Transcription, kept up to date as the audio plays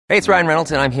Hey, it's Ryan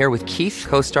Reynolds, and I'm here with Keith,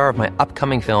 co-star of my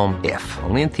upcoming film, If,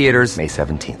 only in theaters May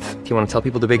 17th. Do you want to tell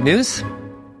people the big news?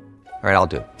 All right, I'll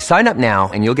do it. Sign up now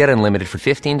and you'll get unlimited for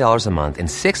 $15 a month and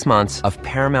 6 months of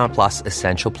Paramount Plus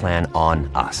Essential Plan on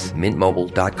us.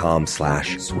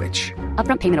 MintMobile.com/switch.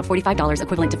 Upfront payment of $45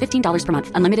 equivalent to $15 per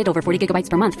month. Unlimited over 40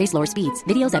 gigabytes per month. Face lower speeds.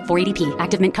 Videos at 480p.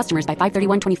 Active Mint customers by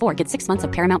 531.24 get 6 months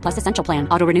of Paramount Plus Essential Plan.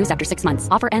 Auto renews after 6 months.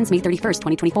 Offer ends May 31st,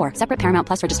 2024. Separate Paramount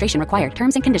Plus registration required.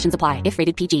 Terms and conditions apply if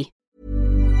rated PG.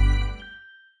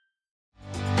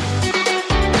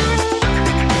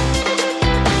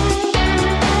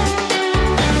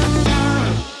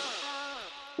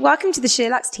 Welcome to the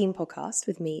Sheerlax Teen Podcast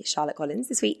with me, Charlotte Collins.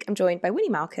 This week, I'm joined by Winnie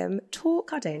Malcolm, Tor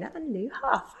Cardona, and Lou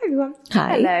Huff. Hi, everyone.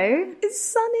 Hi. Hello. It's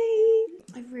sunny.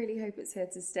 I really hope it's here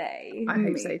to stay. I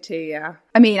hope so too, yeah.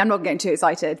 I mean, I'm not getting too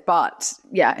excited, but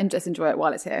yeah, and just enjoy it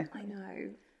while it's here. I know.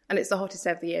 And it's the hottest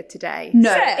day of the year today.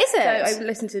 No, is it? So I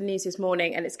listened to the news this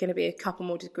morning and it's going to be a couple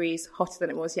more degrees hotter than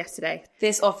it was yesterday.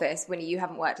 This office, Winnie, you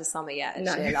haven't worked a summer yet at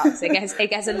Sheerlax. It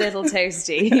gets a little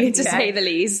toasty, to say the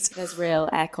least. There's real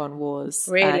aircon wars,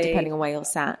 Really? depending on where you're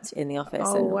sat in the office.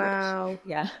 Oh, wow.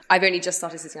 Yeah. I've only just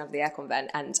started sitting under the aircon vent,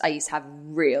 and I used to have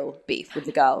real beef with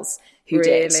the girls who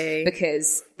Really? did,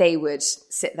 because they would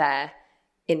sit there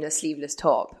in a sleeveless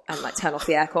top and like turn off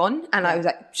the aircon, and I was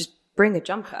like, just bring a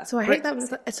jumper. So I hate that when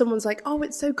someone's like, oh,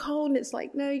 it's so cold. And it's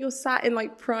like, no, you're sat in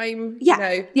like prime,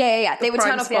 Yeah. Yeah. They would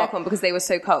prime turn off spot. the aircon because they were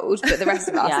so cold, but the rest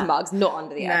of us, the mugs, not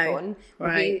under the aircon, would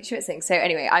right. be schwitzing. So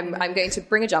anyway, I'm going to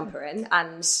bring a jumper in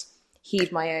and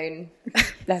heed my own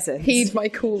lessons. Heed my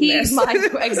coolness.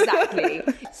 Exactly.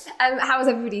 How was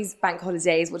everybody's bank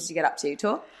holidays? What did you get up to,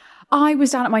 Tor? I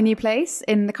was down at my new place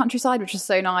in the countryside, which was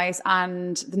so nice,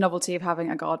 and the novelty of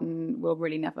having a garden will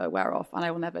really never wear off, and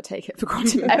I will never take it for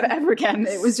granted ever again.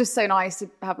 It was just so nice to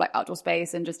have like outdoor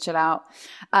space and just chill out.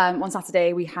 On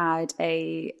Saturday, we had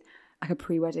a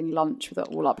pre-wedding lunch with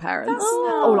all our parents.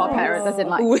 All our parents, as in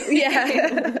like,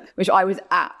 which I was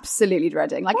absolutely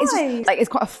dreading. Like, it's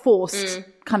quite a forced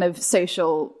kind of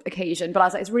social occasion, but I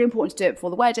was like, it's really important to do it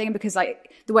before the wedding, because like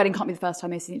the wedding can't be the first time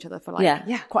they've seen each other for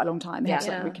like quite a long time. They have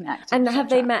to like reconnect. And have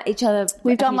they met each other?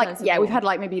 We've done like, we've had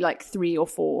like maybe like 3 or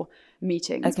 4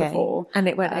 meetings before. And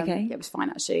it went okay? Yeah, it was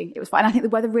fine actually. It was fine. I think the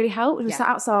weather really helped. We sat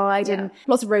outside and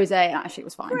lots of rosé, and actually it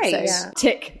was fine. Great. So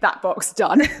tick that box,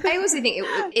 done. I also think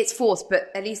it's forced,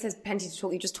 but at least there's plenty to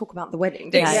talk. You just talk about the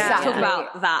wedding. Don't you? Exactly. Talk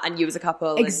about that and you as a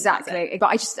couple. Exactly. But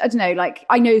I don't know, like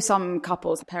I know some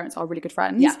couples, parents are really good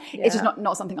friends. Yeah. It's just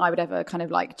not something I would ever kind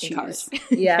of like choose.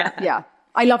 Yeah.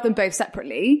 I love them both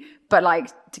separately, but like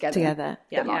together.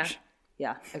 Yeah. Much.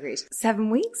 Yeah, agreed. 7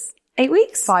 weeks? 8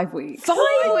 weeks? 5 weeks. 5 weeks!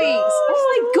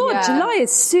 Oh my God, Yeah. July is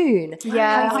soon.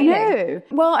 Yeah, How are I you feeling? know.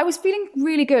 Well, I was feeling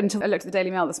really good until I looked at the Daily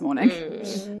Mail this morning.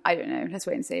 I don't know. Let's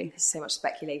wait and see. There's so much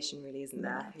speculation, really, isn't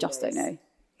there? Who Just knows? don't know.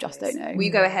 Just don't know. Will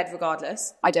you go ahead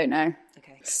regardless? I don't know.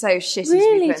 Okay. So shitty to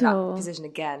Really, be put in that Tor? position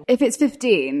again. If it's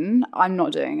 15, I'm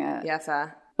not doing it. Yeah,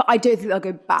 fair. But I don't think they'll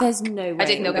go back. There's no way. I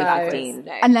didn't know they'll go go back 15.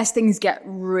 No. Unless things get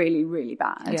really, really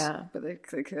bad. Yeah. But they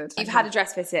could. You've had a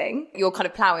dress fitting. You're kind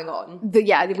of ploughing on. The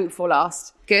week before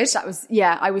last. Good. That was,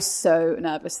 I was so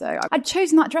nervous though. I'd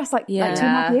chosen that dress like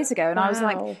 2.5 years ago, and I was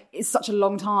like, it's such a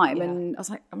long time. And I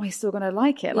was like, am I still going to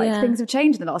like it? Like things have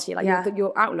changed in the last year. Like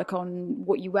your outlook on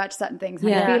what you wear to certain things, how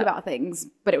you feel about things,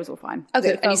 but it was all fine. Oh,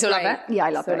 good. And you still love it? Yeah, I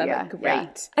love it. Yeah. Great. Yeah.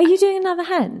 Are you doing another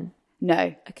hen?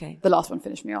 No. Okay. The last one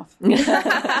finished me off.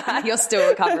 You're still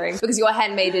recovering. Because your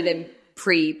hen made it in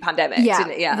pre-pandemic,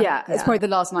 didn't it? Yeah. It's probably the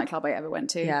last nightclub I ever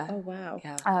went to. Yeah. Oh, wow.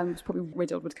 Yeah. It's probably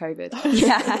riddled with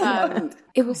COVID.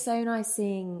 It was so nice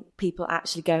seeing people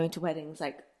actually going to weddings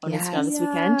like on Instagram this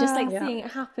weekend, just like seeing it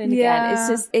happen again.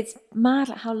 It's mad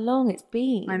like how long it's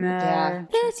been. I know. Yeah.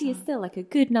 30 is still like a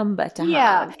good number to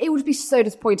Yeah, have. it would be so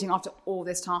disappointing after all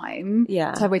this time to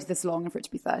have waited this long and for it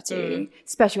to be 30,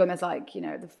 especially when there's like,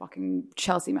 the fucking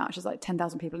Chelsea match, there's like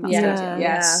 10,000 people in that stadium.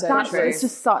 Yeah, so true. It's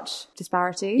just such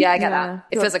disparity. Yeah, I get that.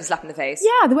 It feels like a slap in the face.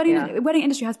 Yeah, the wedding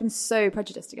industry has been so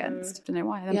prejudiced against. Don't know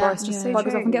why. And then Boris just buggers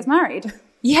off and gets married.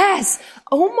 Yes.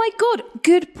 Oh my God.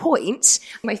 Good point.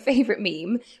 My favourite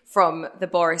meme from the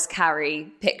Boris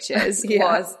Carey pictures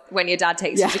was when your dad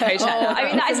takes you to Coachella. I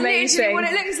mean, that is literally what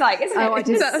it looks like, isn't it? Oh, I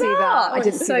didn't see that. I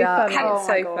didn't see that. Funny. Oh, It's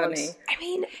so my God. funny. I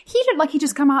mean, He looked like he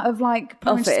just come out of like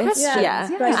Office. Yeah.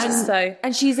 And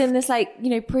And she's in this like,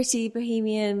 pretty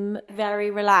bohemian, very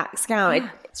relaxed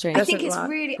gown. It's really I think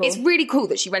it's really cool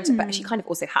that she went to, but she kind of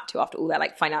also had to after all their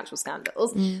like financial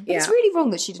scandals. But it's really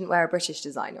wrong that she didn't wear a British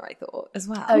designer, I thought, as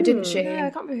well. Oh, didn't she? Yeah, I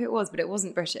can't remember who it was, but it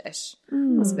wasn't British.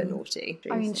 It was a bit naughty.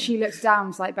 I mean, she looks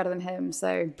damn like better than him,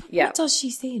 so What does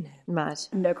she see in it? mad.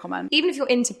 no comment. Even if you're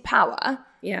into power,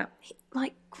 yeah.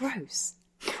 like, gross.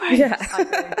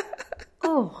 Yeah.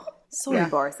 Oh, sorry,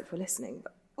 Boris, if you're listening,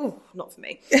 but not for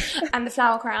me. And the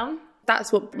flower crown?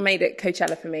 That's what made it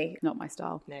Coachella for me. Not my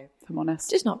style. No. If I'm honest.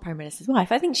 Just not Prime Minister's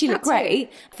wife. I think she looked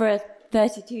great for a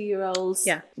 32-year-old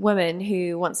woman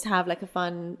who wants to have like a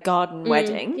fun garden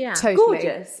wedding. Yeah. Totally.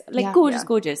 Gorgeous. Like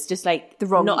gorgeous. Just like the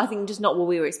wrong. I think just not what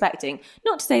we were expecting.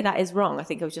 Not to say that is wrong. I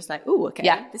think I was just like, oh, okay.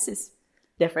 Yeah. This is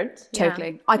different.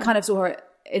 Totally. I kind of saw her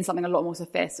in something a lot more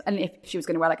sophisticated. And if she was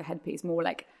going to wear like a headpiece, more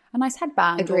like a nice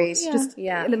headband. Agreed. Just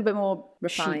a little bit more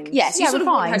refined. chic. Yes, you sort of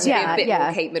want her to be a bit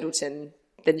more Kate Middleton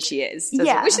than she is.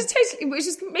 Which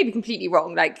is maybe completely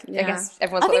wrong. Like, I guess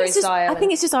everyone's got their own style. I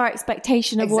think it's just our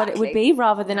expectation of what it would be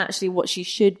rather than actually what she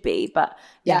should be. But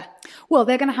yeah. Well,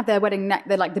 they're going to have their wedding,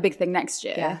 they're like the big thing next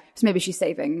year. Yeah. So maybe she's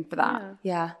saving for that.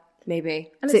 Yeah. Maybe.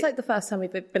 And it's like the first time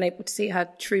we've been able to see her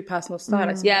true personal style,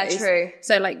 I suppose. Yeah, true.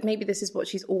 So like maybe this is what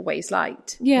she's always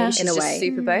liked. Yeah. She's in a just way.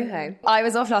 super boho. I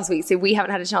was off last week, so we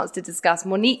haven't had a chance to discuss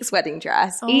Monique's wedding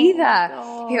dress either. I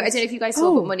don't know if you guys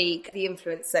saw, but Monique, the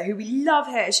influencer, who we love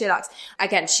here at Sheerluxe,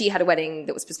 again, she had a wedding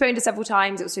that was postponed several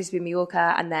times. It was supposed to be in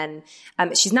Mallorca, and then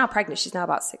she's now pregnant. She's now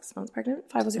about 6 months pregnant,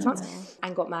 5 or 6 months,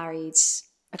 and got married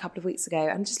a couple of weeks ago,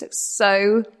 and just looks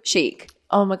so chic.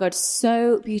 Oh my God,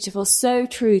 so beautiful, so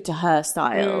true to her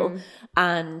style.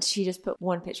 And she just put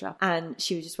one picture up and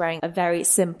she was just wearing a very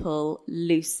simple,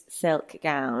 loose silk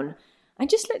gown and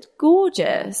just looked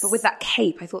gorgeous. But with that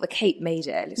cape, I thought the cape made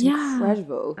it. It looks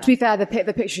incredible. To be fair, the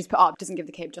picture she's put up doesn't give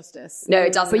the cape justice. No,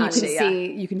 it doesn't. But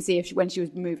you can see if when she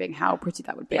was moving how pretty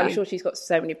that would be. Yeah, I'm sure she's got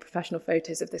so many professional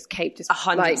photos of this cape just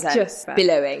 100%. like just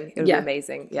billowing. It would be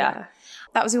amazing. Yeah.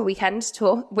 That was your weekend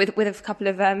tour with a couple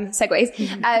of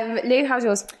segues. Lou, how's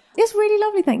yours? It's really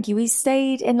lovely, thank you. We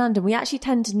stayed in London. We actually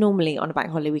tend to normally on a bank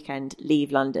holiday weekend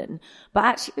leave London, but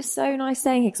actually it was so nice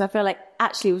staying here because I feel like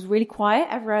actually it was really quiet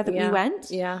everywhere that we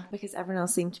went. Yeah, because everyone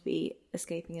else seemed to be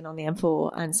escaping in on the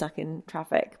M4 and stuck in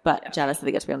traffic, but jealous that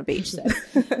they get to be on a beach. So, but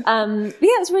yeah,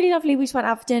 it was really lovely. We just went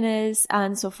out for dinners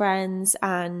and saw friends,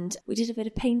 and we did a bit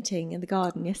of painting in the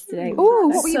garden yesterday. Oh,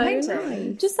 what were you painting?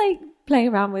 Nice. Just like playing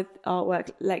around with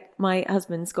artwork. Like my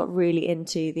husband's got really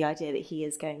into the idea that he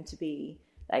is going to be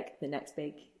like the next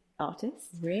big artist.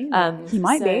 Really? He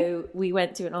might be. So we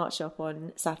went to an art shop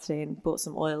on Saturday and bought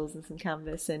some oils and some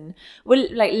canvas, and we're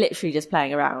like literally just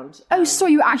playing around. Oh, so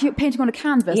you were actually painting on a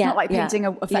canvas, not like painting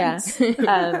a fence.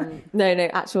 Yeah. No,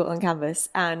 actual on canvas.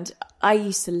 And I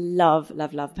used to love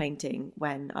painting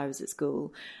when I was at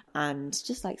school and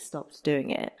just like stopped doing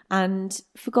it and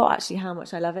forgot actually how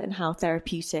much I love it and how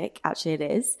therapeutic actually it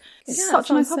is. It's such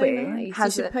a nice hobby.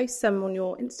 Nice. You should post some on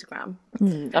your Instagram.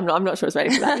 I'm not sure it's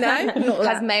ready for that. No?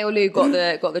 Has Male Lou got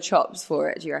the chops for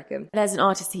it, do you reckon? There's an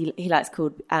artist he likes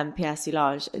called Pierre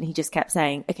Soulages, and he just kept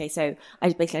saying, okay, so I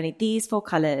basically need these 4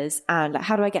 colours and like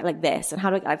how do I get like this and how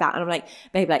do I get like that? And I'm like,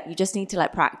 babe, like you just need to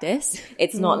like practice.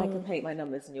 It's not like I paint my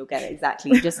numbers and you'll get it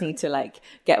exactly. You just need to like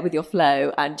get with your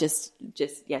flow and just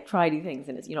try new things,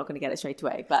 and you're not going to get it straight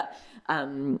away. But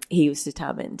he was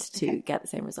determined to get the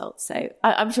same results, so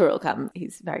I'm sure it'll come.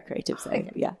 He's very creative, so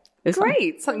yeah.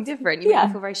 Great, fun. Something different. You made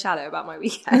me feel very shallow about my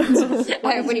weekend.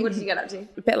 What did you get up to?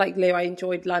 A bit like Lou, I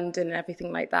enjoyed London and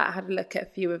everything like that. I had a look at a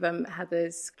few of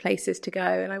Heather's places to go,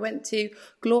 and I went to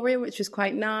Gloria, which was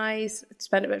quite nice.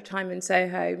 Spent a bit of time in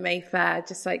Soho, Mayfair,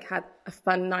 just like had a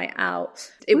fun night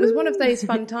out. It was one of those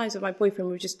fun times with my boyfriend.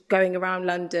 We were just going around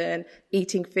London,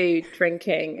 eating food,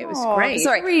 drinking. It was great.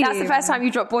 Sorry, really? That's the first time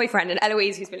you dropped boyfriend, and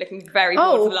Eloise, who's been looking very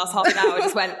bored for the last half an hour,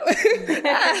 just went,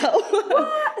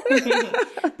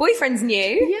 boyfriend's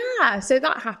new. Yeah, so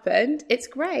that happened. It's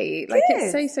great. Like,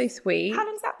 it's so sweet. How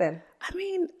long's that been? I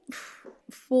mean,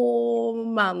 4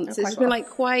 months. It's been like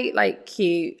quite like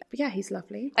cute. But yeah, he's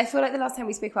lovely. I feel like the last time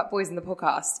we spoke about boys in the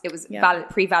podcast, it was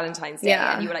pre-Valentine's Day,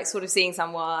 and you were like sort of seeing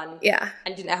someone,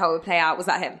 and didn't know how it would play out. Was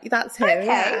that him? That's him. Okay,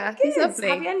 yeah, good. He's lovely.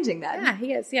 Happy ending then. Yeah,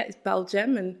 he is. Yeah, it's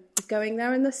Belgium, and he's going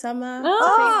there in the summer.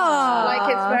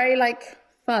 Like it's very like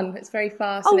fun. It's very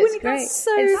fast. Oh, and it's really? great. That's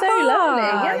so it's fun. so lovely.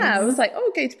 Yeah, I was like,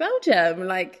 oh, go to Belgium.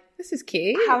 Like, this is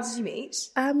cute. How did you meet?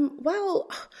 Well,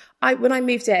 when I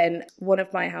moved in, one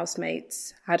of my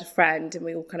housemates had a friend and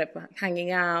we were kind of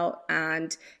hanging out,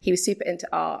 and he was super into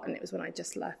art, and it was when I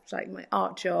just left like my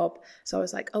art job. So I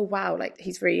was like, oh wow, like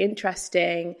he's really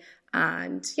interesting.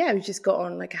 And yeah, we just got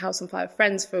on like a house on fire with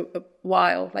friends for a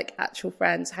while, like actual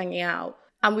friends hanging out.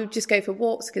 And we would just go for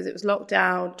walks because it was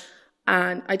lockdown.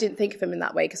 And I didn't think of him in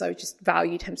that way because I just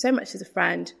valued him so much as a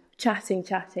friend. Chatting.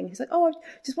 He's like, oh, I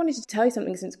just wanted to tell you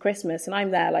something since Christmas. And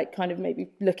I'm there like kind of maybe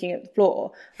looking at the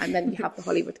floor. And then you have the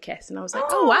Hollywood kiss. And I was like,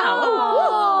 oh,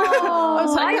 wow. I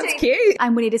was like, that's cute.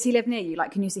 And Winnie, does he live near you?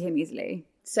 Like, can you see him easily?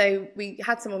 So we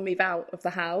had someone move out of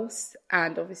the house,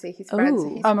 and obviously his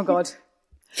friends. Oh my God.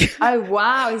 Oh,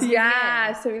 wow.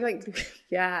 Yeah. So we Oh,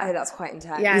 that's quite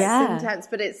intense. Yeah, it's intense,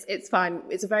 but it's fine.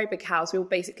 It's a very big house. We all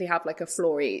basically have like a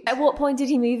floor each. At what point did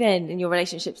he move in your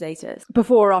relationship status?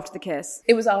 Before or after the kiss?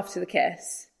 It was after the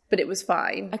kiss, but it was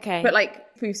fine. Okay. But like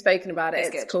we've spoken about it, it's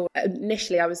good. cool.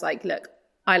 Initially I was like, look,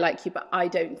 I like you, but I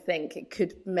don't think it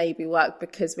could maybe work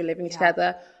because we're living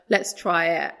together. Let's try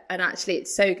it. And actually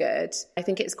it's so good. I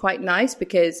think it's quite nice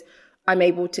because I'm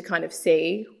able to kind of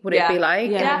see what it'd be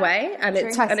like in a way, and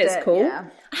it's cool. Yeah.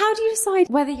 How do you decide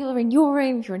whether you're in your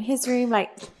room, if you're in his room, like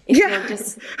if you're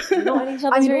just not in each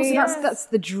other's room? Also that's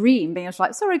the dream, being just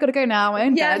like, sorry, got to go now. I'm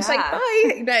in Yeah, bed. it's like,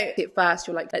 bye. You know, at first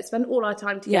you're like, let's spend all our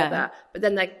time together. But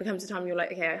then there becomes a time you're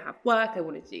like, okay, I have work, I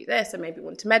wanted to do this, I maybe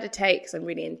want to meditate because I'm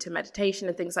really into meditation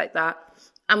and things like that.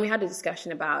 And we had a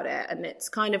discussion about it, and it's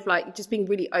kind of like just being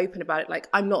really open about it. Like,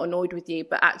 I'm not annoyed with you,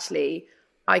 but actually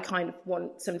I kind of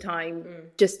want some time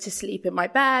just to sleep in my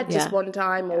bed, just one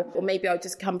time, or maybe I'll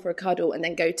just come for a cuddle and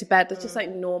then go to bed. That's just like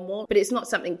normal, but it's not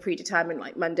something predetermined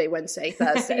like Monday, Wednesday,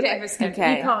 Thursday. You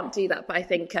can't do that, but I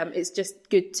think it's just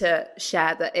good to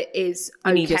share that it is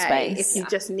okay need your space. if you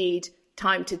just need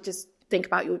time to just think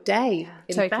about your day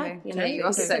in bed. You know, You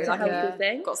also it's a healthy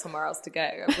thing. got somewhere else to go.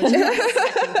 In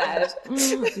bed.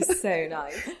 It's so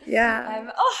nice.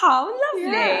 Yeah. Oh, how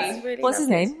lovely. Yeah, it's really What's his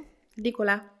lovely. name?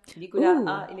 Nicolas.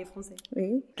 Nicolas, il est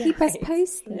français. Keep us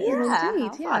posted.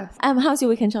 Indeed, yeah. How's your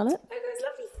weekend, Charlotte? It was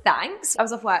lovely, thanks. I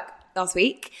was off work last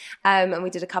week, and we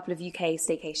did a couple of UK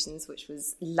staycations, which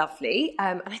was lovely.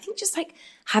 And I think just like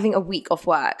having a week off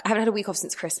work, I haven't had a week off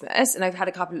since Christmas, and I've had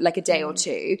a couple, like a day or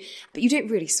two, but you don't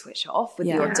really switch off with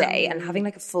your day. And having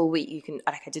like a full week, you can,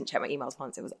 like, I didn't check my emails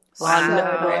once. It was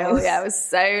unreal. Yeah, it was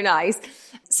so nice.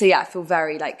 So yeah, I feel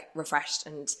very like refreshed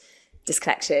and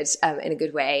disconnected in a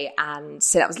good way, and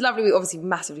so that was lovely. We obviously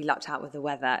massively lucked out with the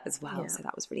weather as well, so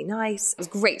that was really nice. It was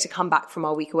great to come back from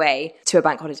our week away to a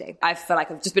bank holiday. I feel like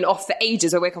I've just been off for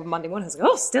ages. I wake up on Monday morning, I was like,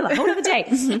 oh, still a whole other day.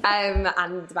 And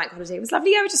the bank holiday was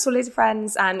lovely. Yeah, we just saw loads of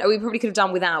friends, and we probably could have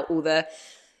done without all the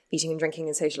eating and drinking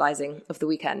and socialising of the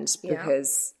weekend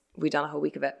because we'd done a whole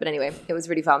week of it. But anyway, it was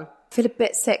really fun. I feel a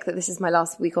bit sick that this is my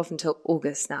last week off until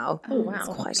August now. Oh, wow. It's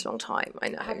quite a long time, I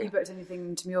know. Have you booked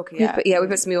anything to Mallorca yet? We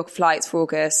booked some Mallorca flights for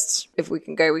August. If we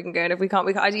can go, we can go. And if we can't,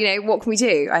 we can't. You know, what can we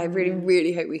do? I really,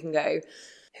 really hope we can go.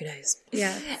 Who knows?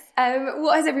 Yeah.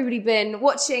 What has everybody been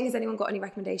watching? Has anyone got any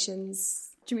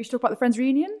recommendations? Do we talk about the Friends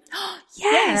reunion?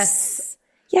 Yes.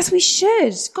 Yes, we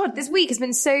should. God, this week has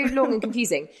been so long and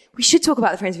confusing. We should talk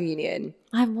about the Friends reunion.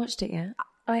 I haven't watched it yet.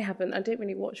 I haven't. I don't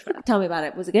really watch that. Tell me about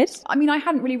it. Was it good? I mean, I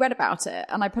hadn't really read about it,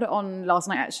 and I put it on last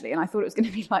night actually, and I thought it was going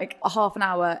to be like a half an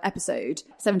hour episode.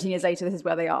 17 years later, this is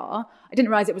where they are. I didn't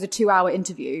realise it was a 2-hour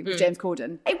interview with James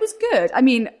Corden. It was good. I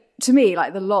mean, to me,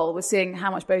 like the lol was seeing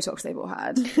how much Botox they've all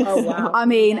had. Oh, wow. I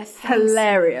mean,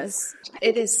 hilarious.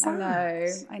 It is. I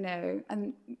know.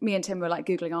 And me and Tim were like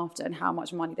Googling after and how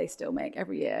much money they still make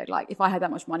every year. Like if I had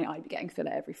that much money, I'd be getting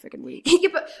filler every friggin' week. Yeah,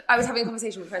 but I was having a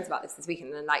conversation with friends about this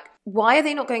weekend, and like, why are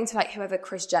they not going to like whoever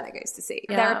Kris Jenner goes to see?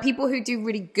 There are people who do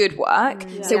really good work,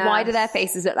 so why do their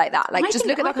faces look like that? Like, just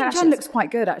look at the Kardashians. Jen looks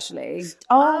quite good actually.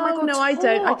 Oh my God, no, I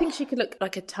don't. I think she could look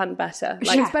like a ton better.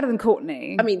 Like, She's better than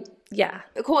Courtney. I mean, yeah.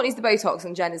 Courtney's the Botox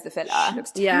and Jen is the filler.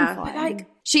 Yeah. But like,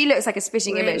 she looks like a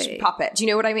spitting image puppet. Do you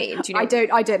know what I mean? Do you know?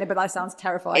 I don't know, but that sounds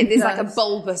terrifying. It's like a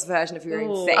bulbous version of your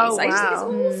own face. Oh, I just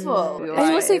think wow. it's awful.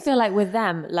 I also feel like with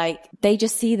them, like they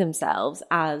just see themselves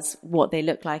as what they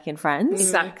look like in Friends.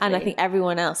 Exactly. And I think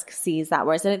everyone else sees that.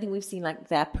 Whereas I don't think we've seen like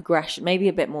their progression, maybe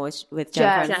a bit more with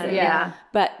Jen. yeah.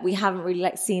 But we haven't really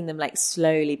like seen them like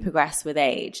slowly progress with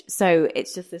age. So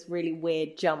it's just this really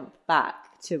weird jump back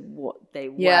to what they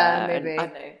were. Yeah, and maybe. I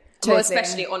don't know. Well,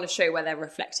 especially on a show where they're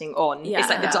reflecting on. It's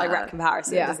like the direct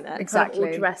comparison, isn't it? Exactly.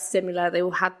 All dressed similar. They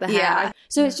all had the hair. Yeah.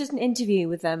 So it's just an interview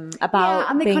with them about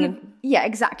and they being kind of,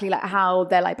 exactly, like how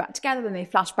they're like back together, then they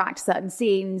flash back to certain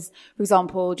scenes. For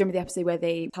example, do you remember the episode where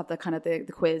they have the kind of the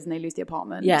quiz and they lose the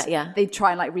apartment? Yeah. They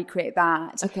try and like recreate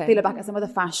that. Okay. They look back at some of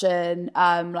the fashion,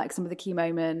 like some of the key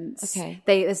moments. Okay.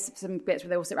 There's some bits where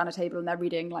they all sit around a table and they're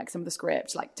reading like some of the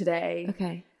script, like today.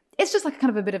 Okay. It's just like kind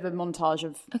of a bit of a montage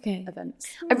of events.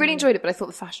 I really enjoyed it, but I thought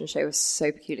the fashion show was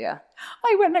so peculiar.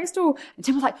 I went next door and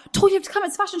Tim was like, told you to come,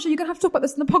 it's a fashion show, you're going to have to talk about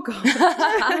this in the podcast.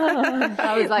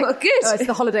 I was like, well, good. Oh, it's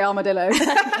the holiday armadillo.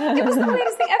 It was the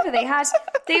weirdest thing ever.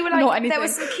 They were Not like, anything. there were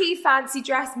some key fancy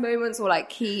dress moments or like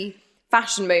key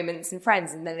fashion moments in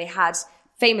Friends, and then they had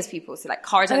famous people. So like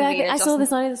Cara Delevingne, I saw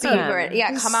this on Instagram.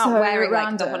 Bieber, come out so wearing like the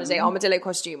random. holiday armadillo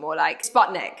costume, or like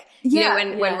Sputnik. You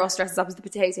know, when Ross dresses up as the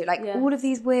potato, like all of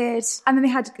these weird. And then they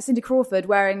had Cindy Crawford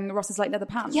wearing Ross's like leather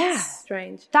pants. Yeah,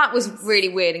 Strange. that was really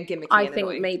weird and gimmicky. I and think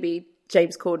annoying. maybe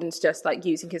James Corden's just like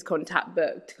using his contact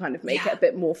book to kind of make it a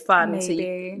bit more fun.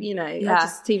 Maybe. So it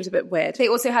just seems a bit weird. They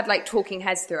also had like talking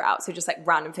heads throughout, so just like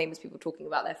random famous people talking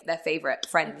about their favorite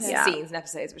Friends scenes and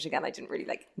episodes, which again I didn't really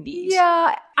like need.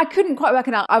 Yeah, I couldn't quite work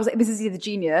it out. I was like, this is either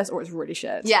genius or it's really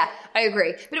shit. Yeah, I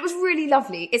agree. But it was really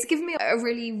lovely. It's given me a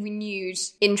really renewed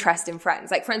interest in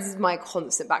Friends. Like, Friends is my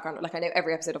constant background. Like, I know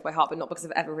every episode off by heart, but not because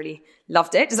I've ever really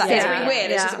loved it. Does that it's really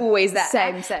weird? It's just always there.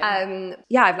 Same.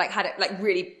 I've like had it like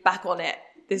really back on it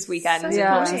this weekend.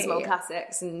 Watching some old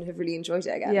classics and have really enjoyed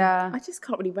it again. Yeah. I just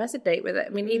can't really resonate with it. I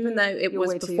mean, even though it was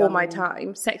way too before my young.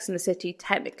 time, Sex and the City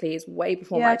technically is way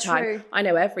before my time. True. I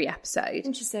know every episode.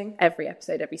 Interesting. Every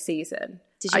episode, every season.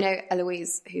 Did you know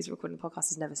Eloise, who's recording the podcast,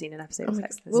 has never seen an episode of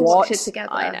Sex and the We'll City? watch it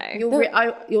together. I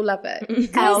know. You'll love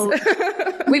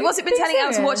it. We've also been telling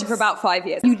Elle to watch it for about 5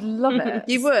 years. You'd love it.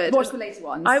 You would. Watch the later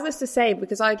ones. I was the same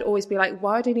because I'd always be like,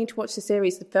 why do I need to watch the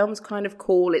series? The film's kind of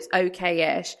cool. It's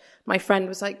okay-ish. My friend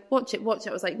was like, watch it.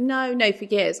 I was like, no, for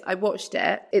years. I watched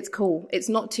it. It's cool. It's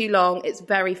not too long. It's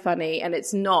very funny. And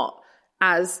it's not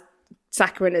as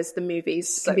saccharine as the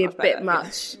movies. It can be a bit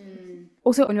much.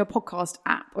 Also, on your podcast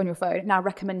app on your phone, it now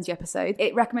recommends you episodes.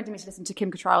 It recommended me to listen to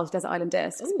Kim Cattrall's Desert Island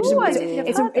Discs.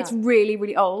 It's really,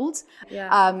 really old.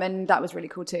 Yeah. And that was really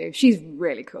cool too. She's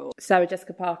really cool. Sarah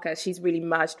Jessica Parker, she's really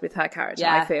merged with her character,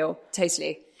 I feel.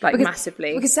 Totally.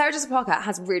 Massively. Because Sarah Jessica Parker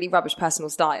has really rubbish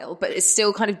personal style, but it's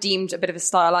still kind of deemed a bit of a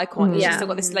style icon. She's still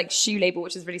got this like shoe label,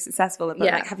 which is really successful. But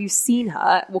like, have you seen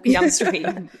her walking down the street?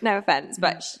 No offense,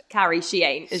 but Carrie, she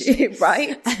ain't. Is she?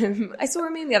 Right? I saw a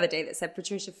meme the other day that said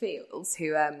Patricia Fields,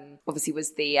 who obviously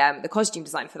was the costume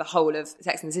designer for the whole of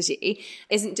Sex and the City,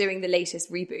 isn't doing the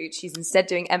latest reboot. She's instead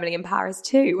doing Emily in Paris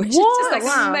too, which is just like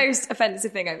the most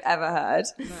offensive thing I've ever heard.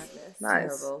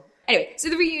 Nice. Terrible. Anyway, so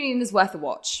the reunion is worth a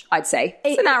watch, I'd say.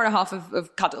 It's an hour and a half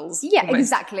of cuddles. Yeah, almost.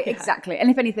 exactly. And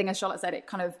if anything, as Charlotte said, it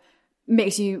kind of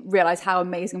makes you realise how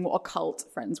amazing what a cult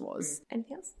Friends was.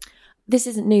 Anything else? This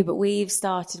isn't new, but we've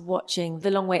started watching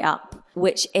The Long Way Up,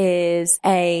 which is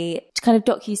a kind of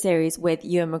docu-series with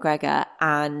Ewan McGregor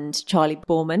and Charlie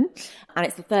Borman. And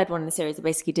it's the third one in the series that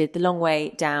basically did The Long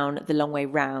Way Down, The Long Way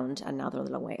Round, and now they're on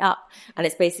The Long Way Up. And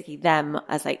it's basically them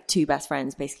as like two best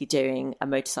friends basically doing a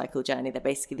motorcycle journey. They're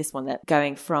basically this one that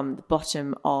going from the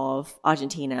bottom of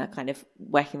Argentina, kind of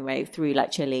working their way through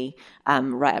like Chile,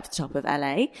 right up to the top of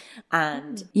LA.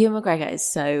 And Ewan McGregor is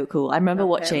so cool. I remember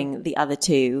watching the other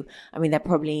two. I mean, they're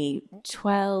probably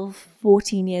 12,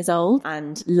 14 years old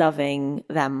and loving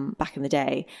them back in the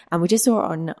day. And we just saw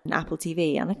it on Apple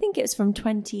TV. And I think it was from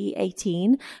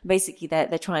 2018. Basically,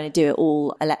 they're trying to do it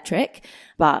all electric,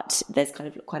 but there's kind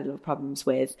of quite a lot of problems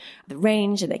with the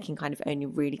range and they can kind of only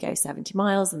really go 70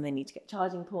 miles and they need to get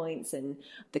charging points. And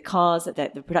the cars that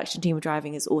the production team are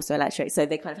driving is also electric. So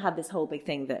they kind of had this whole big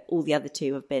thing that all the other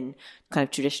two have been kind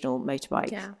of traditional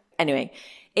motorbikes. Yeah. Anyway,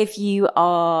 if you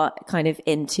are kind of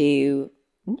into,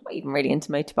 not even really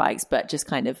into motorbikes, but just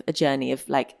kind of a journey of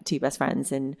like two best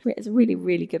friends, and it's a really,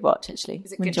 really good watch actually.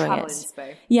 Is it good travel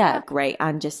inspo? Yeah, great.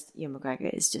 And just Ewan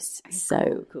McGregor is just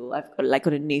so cool. I've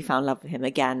got a newfound love for him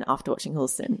again after watching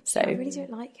Halston. So I really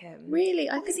don't like him. Really?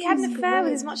 I Because think he had an affair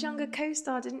with his much younger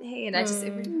co-star, didn't he? And it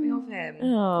really put me off him.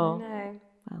 Oh. No.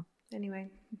 Well. Anyway.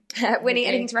 Winnie,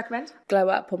 anything to recommend? Glow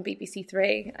Up on BBC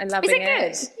Three. I'm loving it.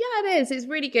 Is it good? Yeah, it is. It's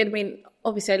really good. I mean,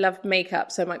 obviously I love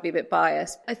makeup, so I might be a bit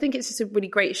biased. I think it's just a really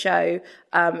great show,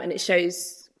 and it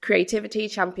shows creativity,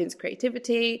 champions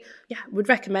creativity. Yeah, would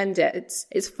recommend it.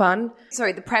 It's fun.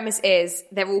 Sorry, the premise is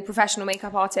they're all professional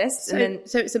makeup artists. So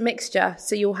it's a mixture.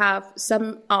 So you'll have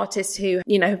some artists who,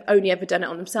 have only ever done it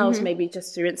on themselves, maybe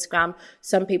just through Instagram.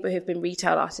 Some people who've been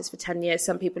retail artists for 10 years.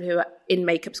 Some people who are in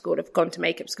makeup school, have gone to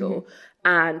makeup school.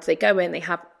 And they go in, they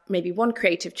have maybe one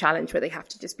creative challenge where they have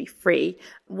to just be free,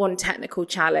 one technical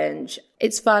challenge.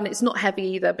 It's fun. It's not heavy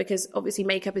either because obviously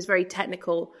makeup is very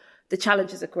technical. The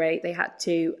challenges are great. They had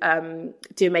to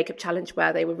do a makeup challenge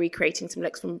where they were recreating some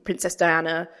looks from Princess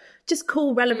Diana. Just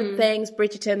cool, relevant things.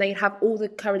 Bridgerton, they have all the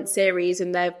current series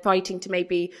and they're fighting to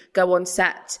maybe go on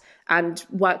set and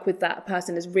work with that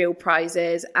person as real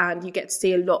prizes. And you get to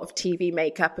see a lot of TV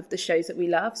makeup of the shows that we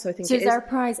love. So I think is there a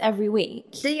prize every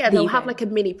week? Yeah, they'll have like a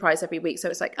mini prize every week. So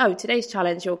it's like, today's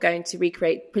challenge, you're going to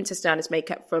recreate Princess Diana's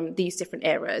makeup from these different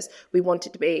eras. We want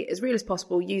it to be as real as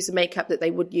possible. Use the makeup that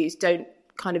they would use. Don't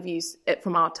kind of use it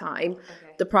from our time.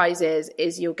 The prize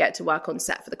is you'll get to work on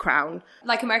set for The Crown.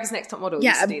 Like America's Next Top Model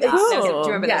Yeah, used to do that. it's- Do you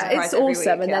remember there was a prize it's every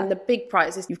awesome. week? And then the big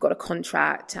prize is you've got a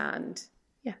contract, and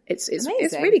it's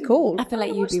Amazing. really cool. I feel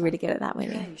like you'd be really good at that,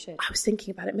 wouldn't you? You should. I was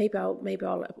thinking about it. Maybe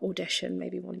I'll audition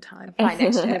maybe one time. Fine,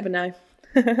 next You year. never know.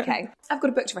 Okay, I've got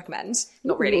a book to recommend.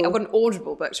 Not really. I've got an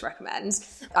Audible book to recommend.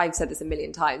 I've said this a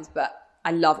million times, but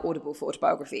I love Audible for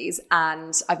autobiographies,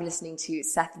 and I've been listening to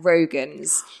Seth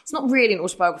Rogen's. It's not really an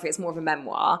autobiography; it's more of a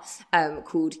memoir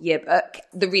called Yearbook.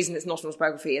 The reason it's not an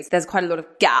autobiography is there's quite a lot of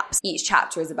gaps. Each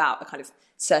chapter is about a kind of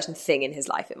certain thing in his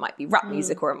life. It might be rap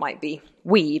music, or it might be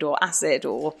weed, or acid,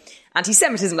 or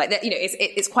anti-Semitism. Like that,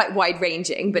 it's quite wide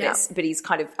ranging. But but he's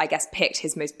kind of, I guess, picked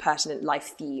his most pertinent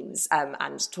life themes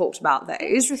and talked about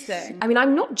those. Interesting. I mean,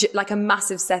 I'm not like a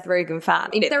massive Seth Rogen fan.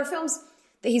 There are films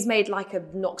that he's made, like a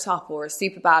Knocked Up or a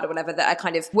Superbad or whatever, that are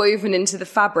kind of woven into the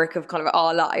fabric of kind of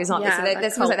our lives, aren't they? So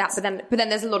there's things like that. But then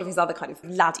there's a lot of his other kind of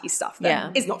laddie stuff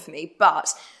that is not for me.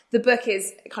 But the book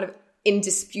is kind of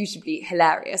indisputably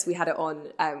hilarious. We had it on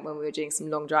when we were doing some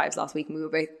long drives last week, and we were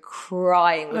both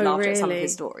crying with laughter at some of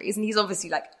his stories. And he's obviously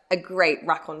like a great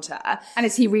raconteur. And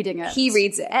is he reading it? He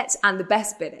reads it, and the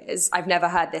best bit is, I've never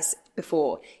heard this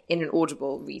before in an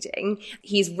Audible reading,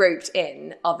 he's roped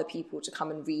in other people to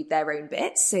come and read their own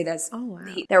bits. So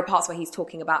there are parts where he's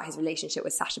talking about his relationship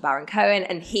with Sacha Baron Cohen,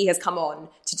 and he has come on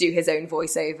to do his own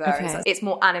voiceover. Okay. And so it's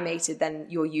more animated than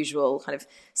your usual kind of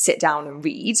sit down and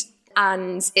read.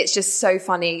 And it's just so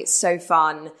funny, so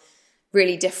fun,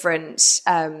 really different.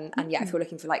 And if you're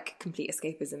looking for like complete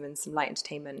escapism and some light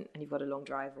entertainment, and you've got a long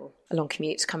drive or a long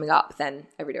commute coming up, then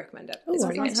I really recommend it. It's I'd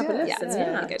really like good. to have a listen. Yeah, it's Yeah,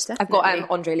 really good. definitely. I've got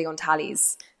Andre Leon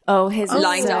Talley's His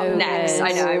lined so up next. good.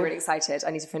 I know, I'm really excited.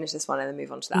 I need to finish this one and then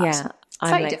move on to that. Yeah,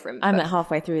 Slightly different. I'm but at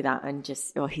halfway through that, and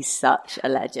he's such a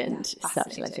legend. Such a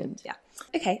fascinating. legend. Yeah.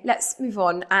 Okay, let's move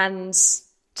on and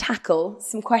tackle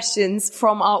some questions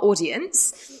from our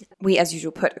audience. We, as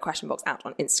usual, put a question box out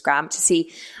on Instagram to see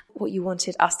what you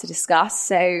wanted us to discuss.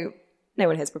 So no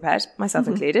one has prepared, myself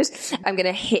included. I'm going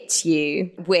to hit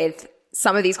you with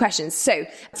some of these questions. So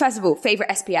first of all,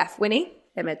 favourite SPF, Winnie?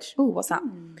 Image. Oh, what's that?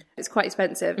 It's quite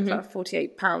expensive, about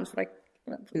 £48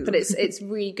 but it's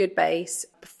really good base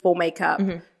for makeup.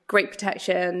 Great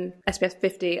protection. SPF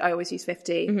 50. I always use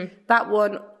 50. That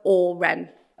one or Ren.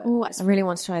 Oh, I really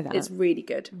want to try that. It's really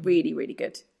good. Really, really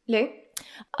good. Lou?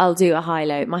 I'll do a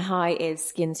high-low. My high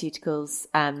is SkinCeuticals.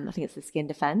 I think it's the Skin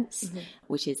Defense,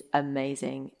 which is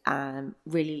amazing.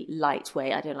 Really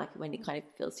lightweight. I don't like it when it kind of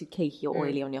feels too cakey or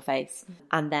oily on your face.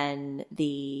 And then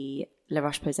the La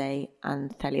Roche-Posay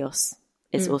and Thelios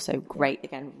is also great.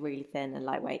 Again, really thin and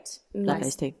lightweight. Love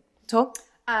those two. Tor?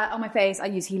 On my face, I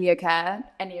use Heliocare.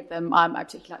 Any of them. I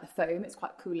particularly like the foam. It's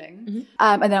quite cooling.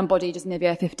 And then on body, just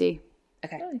Nivea 50.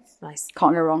 Okay, nice.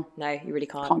 Can't go wrong. No, you really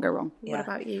can't. Can't go wrong. Yeah. What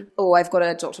about you? Oh, I've got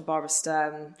a Dr. Barbara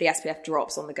Sturm, the SPF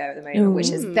drops on the go at the moment,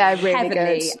 which is They're really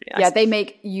heavenly. good. Yeah, they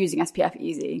make using SPF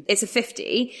easy. It's a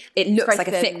 50. It looks very like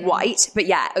a thin. thick white, but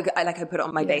yeah, I put it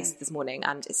on my base this morning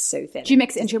and it's so thin. Do you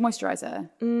mix it into your moisturiser?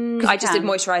 I just did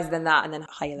moisturiser, then that, and then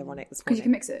hyaluronic this Because you morning.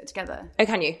 can mix it together. Oh,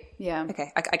 can you? Yeah.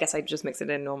 Okay, I guess I just mix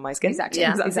it in on my skin. Exactly.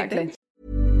 Yeah, Exactly.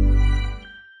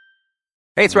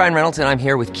 Hey, it's Ryan Reynolds, and I'm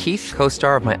here with Keith,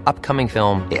 co-star of my upcoming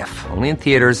film, If, only in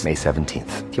theaters May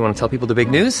 17th. Do you want to tell people the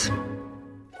big news?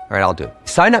 All right, I'll do it.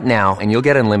 Sign up now and you'll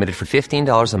get unlimited for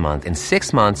 $15 a month and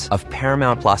 6 months of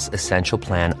Paramount Plus Essential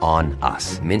Plan on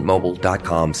us.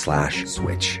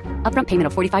 MintMobile.com/switch. Upfront payment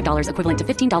of $45 equivalent to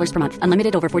 $15 per month.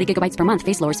 Unlimited over 40 gigabytes per month.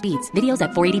 Face lower speeds. Videos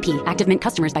at 480p. Active Mint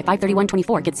customers by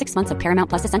 531.24 get 6 months of Paramount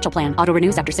Plus Essential Plan. Auto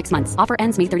renews after 6 months. Offer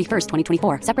ends May 31st,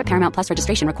 2024. Separate Paramount Plus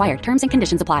registration required. Terms and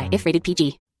conditions apply if rated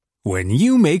PG. When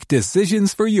you make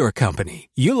decisions for your company,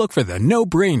 you look for the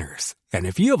no-brainers. And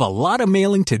if you have a lot of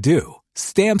mailing to do,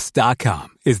 Stamps.com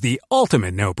is the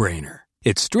ultimate no-brainer.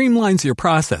 It streamlines your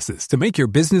processes to make your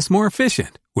business more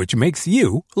efficient, which makes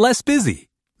you less busy.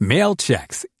 Mail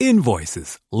checks,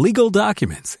 invoices, legal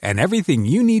documents, and everything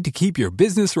you need to keep your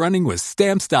business running with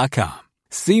Stamps.com.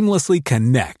 Seamlessly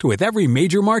connect with every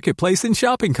major marketplace and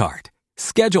shopping cart.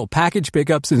 Schedule package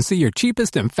pickups and see your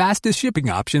cheapest and fastest shipping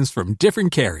options from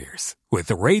different carriers, with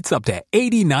rates up to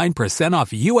 89%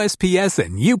 off USPS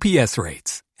and UPS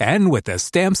rates. And with the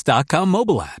Stamps.com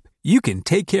mobile app, you can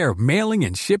take care of mailing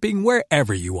and shipping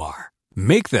wherever you are.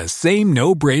 Make the same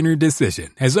no-brainer decision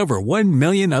as over 1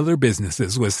 million other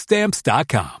businesses with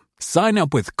Stamps.com. Sign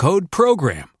up with code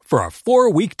PROGRAM for a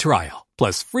 4-week trial,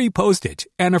 plus free postage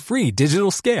and a free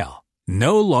digital scale.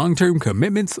 No long-term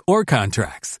commitments or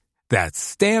contracts. That's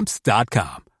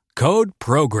Stamps.com. Code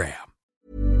PROGRAM.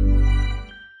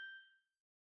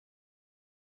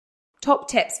 Top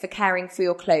tips for caring for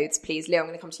your clothes, please. Leo, I'm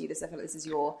going to come to you. I feel like this is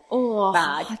your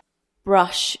bag.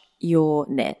 Brush your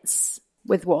knits.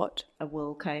 With what? A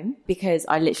wool comb. Because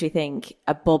I literally think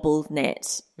a bobbled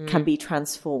knit can be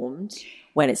transformed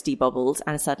when it's debobbled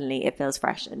and suddenly it feels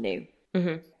fresh and new.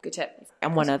 Good tip.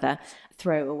 And one other,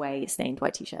 throw away stained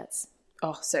white t-shirts.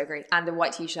 Oh, so agree. And the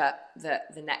white t-shirt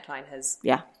that the neckline has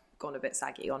gone a bit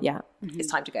saggy on. Yeah.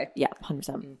 It's time to go. Yeah,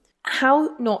 100%.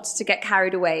 How not to get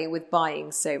carried away with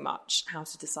buying so much? How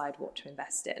to decide what to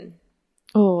invest in?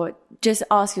 Or just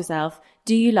ask yourself,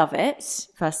 do you love it,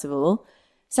 first of all?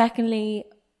 Secondly,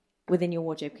 within your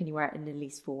wardrobe, can you wear it in at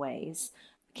least 4 ways?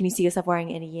 Can you see yourself wearing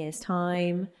it in a year's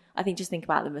time? I think just think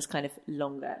about them as kind of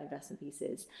longer investment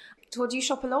pieces. Tor, do you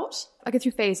shop a lot? I go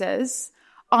through phases.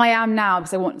 I am now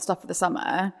because I want stuff for the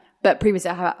summer, but previously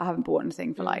I haven't bought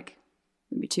anything for like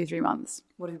maybe 2-3 months.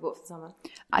 What have you bought for the summer?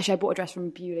 Actually, I bought a dress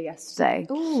from Beulah yesterday.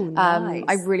 Oh, nice.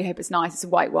 I really hope it's nice. It's a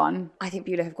white one. I think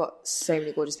Beulah have got so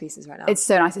many gorgeous pieces right now. It's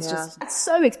so nice. It's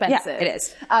so expensive. Yeah, it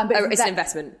is. But It's an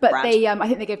investment But brand. they, I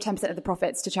think they give 10% of the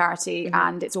profits to charity,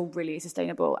 and it's all really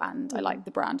sustainable. And I like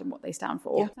the brand and what they stand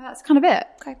for. Yeah. So that's kind of it.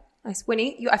 Okay, nice.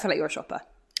 Winnie, I feel like you're a shopper.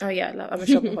 Oh yeah, I'm a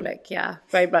shopaholic. Yeah,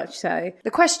 very much so.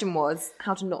 The question was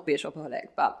how to not be a shopaholic,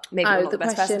 but maybe you're not the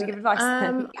best person to give advice.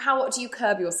 How do you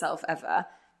curb yourself ever?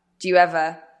 Do you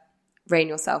ever rein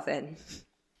yourself in?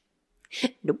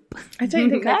 Nope. I don't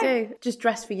think I do. Just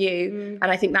dress for you.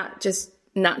 And I think that just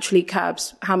naturally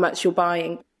curbs how much you're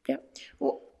buying. Yeah.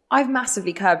 Well, I've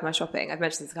massively curbed my shopping. I've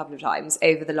mentioned this a couple of times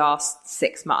over the last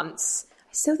 6 months.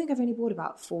 I still think I've only bought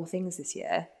about 4 things this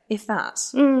year, if that.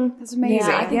 That's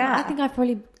amazing. Yeah, I think I've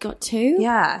probably got 2.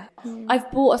 Yeah. I've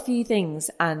bought a few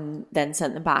things and then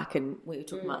sent them back, and we were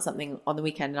talking about something on the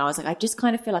weekend and I was like, I just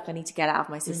kind of feel like I need to get it out of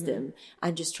my system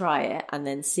and just try it and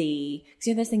then see, because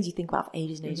you know those things you think about for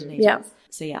ages and ages and ages. Yeah.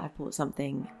 So yeah, I bought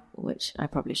something which I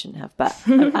probably shouldn't have, but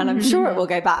and I'm sure it will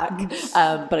go back,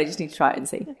 but I just need to try it and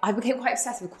see. I became quite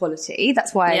obsessed with quality.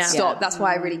 That's why I stopped. Yeah. That's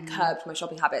why I really curbed my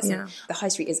shopping habits. Yeah. And the high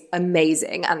street is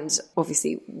amazing, and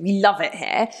obviously we love it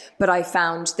here. But I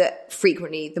found that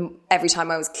frequently, every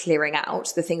time I was clearing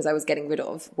out, the things I was getting rid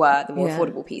of were the more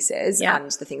affordable pieces,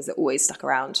 and the things that always stuck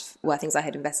around were things I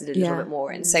had invested a little bit more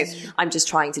in. So I'm just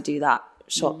trying to do that.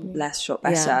 Shop less, shop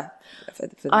better. For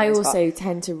the I most also part.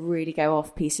 tend to really go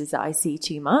off pieces that I see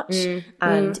too much.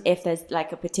 And if there's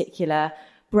like a particular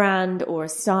brand or a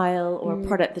style or a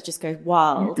product that just goes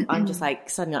wild, I'm just like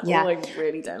suddenly like, I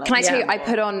really don't like Can I it tell you,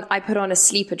 anymore. I put on a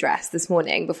sleeper dress this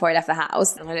morning before I left the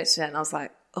house, and I looked at it and I was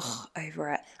like, oh,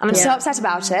 over it. And I'm so upset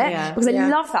about it because I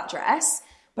love that dress.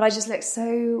 But I just looked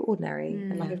so ordinary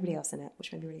and like everybody else in it,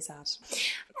 which made me really sad.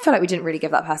 I feel like we didn't really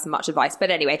give that person much advice. But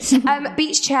anyway,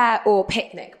 beach chair or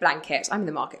picnic blanket. I'm in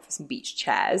the market for some beach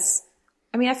chairs.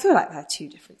 I mean, I feel like they're 2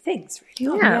 different things,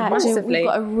 really. Yeah, So massively. we've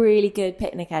got a really good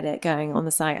picnic edit going on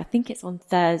the site. I think it's on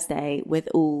Thursday with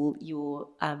all your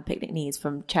picnic needs,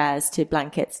 from chairs to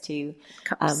blankets to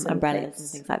Cups and umbrellas plates. and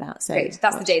things like that. So Great.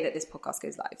 That's the day that this podcast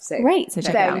goes live. So Great. So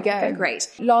check There it we out. go.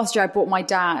 Great. Last year, I bought my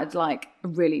dad like a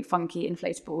really funky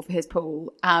inflatable for his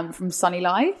pool from Sunny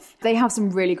Life. They have some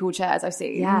really cool chairs I've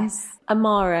seen. Yes.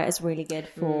 Amara is really good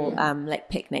for like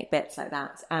picnic bits like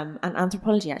that. And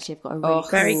Anthropology actually have got a really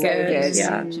very cool good. range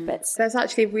Yeah. of bits. There's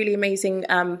actually a really amazing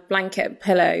blanket and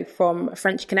pillow from a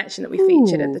French Connection that we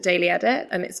featured at the Daily Edit,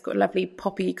 and it's got a lovely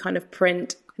poppy kind of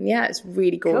print. And yeah, it's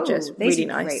really gorgeous, Cool. They really do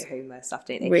nice. Great homeware stuff,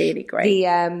 don't they? Really great.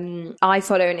 The I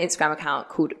follow an Instagram account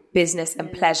called Business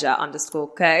and Pleasure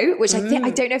 _co, which I think, I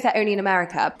don't know if they're only in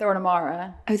America. They're on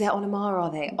Amara. Oh, they're on Amara,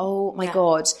 are they? Oh my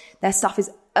God. Their stuff is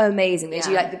amazing. They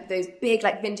do like those big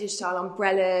like vintage style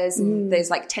umbrellas and those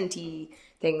like tenty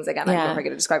things. Again, I'm not very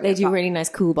good at describing They it. do but- really nice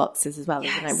cool boxes as well. They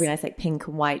do like really nice like pink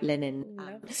and white linen.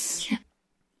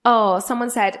 Oh, someone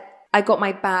said, I got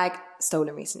my bag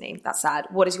stolen recently. That's sad.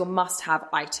 What is your must-have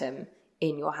item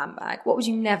in your handbag? What would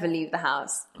you never leave the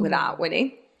house without,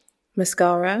 Winnie?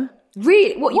 Mascara.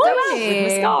 Really? What, you go out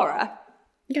with mascara?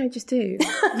 Yeah, I just do.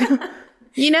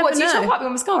 You never What, do you know. top up your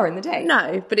mascara in the day?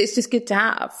 No, but it's just good to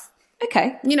have.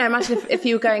 Okay. You know, imagine if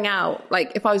you were going out,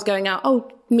 like if I was going out, oh,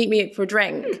 meet me for a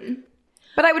drink.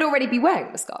 But I would already be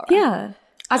wearing mascara. Yeah.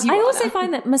 As you I are also now.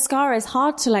 find that mascara is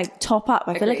hard to like top up.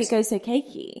 I feel like Agreed. it goes so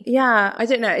cakey. Yeah, I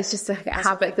don't know. It's just a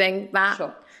habit thing. That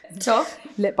Sure. Top?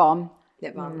 Lip balm.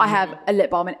 Lip balm. I have a lip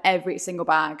balm in every single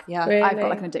bag. Yeah. I've Really? got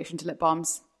like an addiction to lip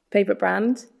balms. favorite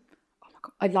brand.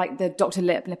 I like the Dr.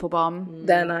 Lip nipple balm.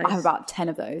 They're nice. I have about 10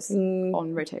 of those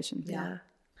on rotation. Yeah.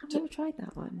 I've never tried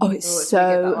that one. Oh, it's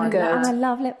so really good. And I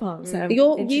love lip balm. So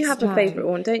You have a favourite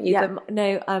one, don't you? Yeah,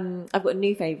 I've got a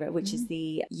new favourite, which is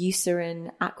the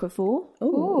Eucerin Aquaphor.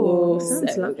 Oh, so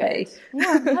sounds good. Yeah,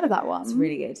 I've heard of that one. It's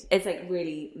really good. It's like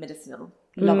really medicinal.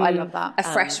 I love that. A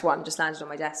fresh one just landed on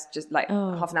my desk just like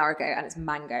half an hour ago, and it's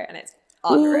mango, and it's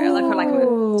unreal. I feel like I'm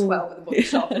at 12 at the body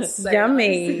shop. It's so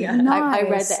yummy. nice. I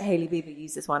read that Hailey Bieber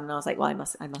used this one, and I was like, well, I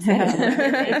must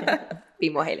Be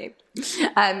more Hailey.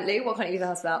 Lou, what can't you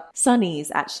tell us about?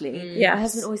 Sunnies, actually. Yes. My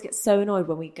husband always gets so annoyed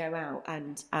when we go out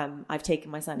and I've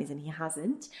taken my sunnies and he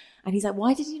hasn't. And he's like,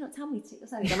 why did you not tell me to take your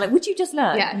sunnies? I'm like, would you just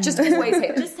learn? Yeah, just always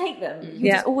take them. Just take them.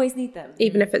 You just always need them.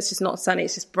 Even if it's just not sunny,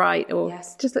 it's just bright or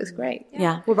Yes. just looks great.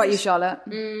 Yeah. What about you, Charlotte?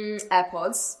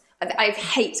 AirPods. I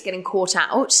hate getting caught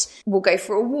out. We'll go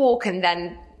for a walk and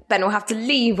then Ben will have to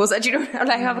leave or do you know,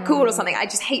 like have a call or something. I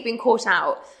just hate being caught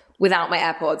out without my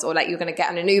AirPods, or like you're going to get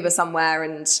on an Uber somewhere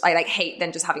and I like hate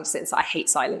then just having to sit inside. I hate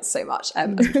silence so much.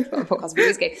 Podcast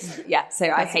years ago. Yeah, so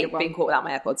I hate being caught without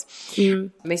my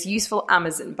AirPods. Most useful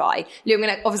Amazon buy. Lou, I'm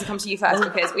going to obviously come to you first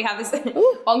because we have this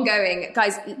ongoing.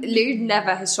 Guys, Lou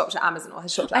never has shopped at Amazon or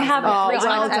has shopped at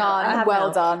Amazon.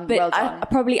 Well done. But I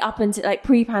probably up until like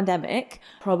pre-pandemic,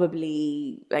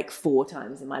 probably like 4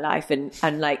 times in my life. And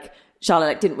like Charlotte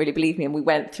like, didn't really believe me. And we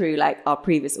went through like our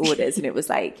previous orders and it was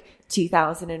like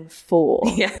 2004.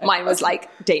 Yeah, mine was like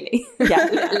daily. Yeah,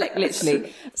 like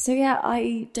literally. So yeah,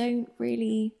 I don't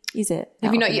really use it.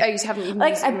 Have you not? You haven't even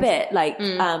Like used a it? bit, like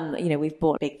you know, we've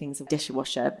bought big things of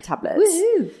dishwasher tablets.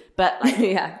 Woohoo. But like,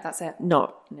 Yeah, that's it.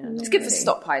 not. It's good for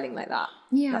stockpiling like that.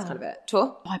 Yeah. That's kind of it.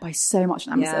 Tor? I buy so much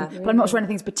on Amazon, Yeah. but I'm not sure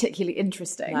anything's particularly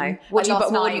interesting. No. What do Like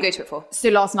you last go to it for? So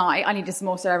last night I needed some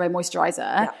more CeraVe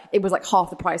moisturizer. It was like half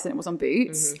the price and it was on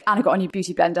Boots. And I got a new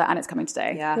beauty blender and it's coming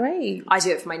today. Yeah. Great. I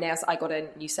do it for my nails. I got a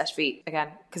new Seche Vite again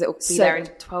because it will be So there in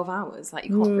 12 hours. Like,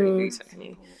 you can't really lose it, can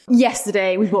you?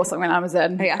 Yesterday we bought something on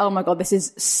Amazon. Oh, yeah. Oh my God, this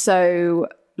is so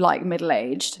like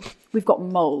middle-aged. We've got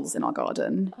moles in our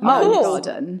garden. Our own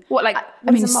garden. What, like,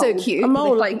 I mean, what's a so mole? cute. A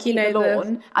mole, They like, fucking you eat know, the the-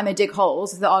 lawn, and they dig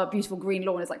holes. So that our beautiful green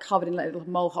lawn is like covered in little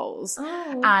mole holes.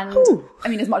 And I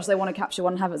mean, as much as I want to capture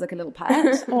one and have it as like a little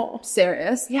pet,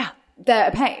 serious. Yeah. They're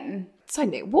a pain. Side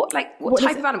note, what type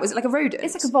of animal? Is it like a rodent?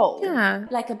 It's like a vole. Yeah.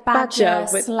 like a badger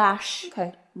with- slash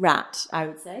Okay. rat, I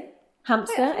would say.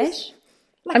 Hamster-ish.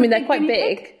 I mean, they're quite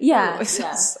big. Yeah. Oh,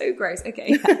 so gross.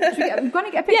 Okay. I'm going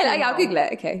to get a picture. Yeah, I'll Google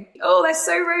it. Okay. Oh, they're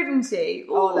so rodenty.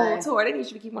 Oh, Tor, I don't think you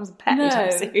should be keeping one as a pet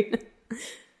anytime soon.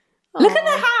 Look at the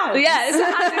house. Yeah,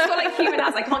 it's got like human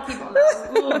hands. I can't keep it on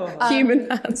that. Human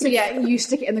hands. So yeah, you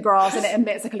stick it in the grass and it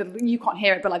emits like a little. You can't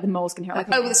hear it, but like the moles can hear it. Like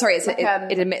Oh, sorry. like,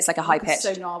 It emits like a high pitch.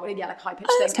 sonar, but yeah, like high pitched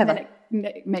that's thing, and then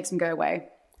it makes them go away.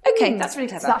 Okay, that's really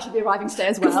clever. So that should be arriving today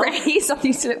as well. Great,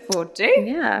 something to look forward to.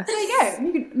 Yeah. There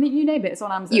you go. You name it. It's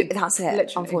on Amazon. That's it.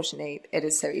 Literally. Unfortunately, it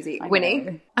is so easy. I Winnie?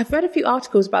 know. I've read a few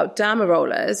articles about Derma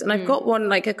rollers, and I've got one,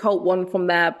 like a cult one from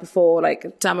there before, like a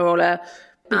Derma roller.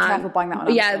 Be careful buying that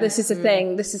on Yeah, Amazon. this is a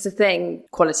thing. This is a thing.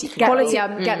 Quality.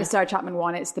 Get the Sarah Chapman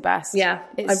one. It's the best. Yeah,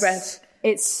 it's, I read.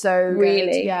 It's so good.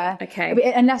 Really? Yeah. Okay. But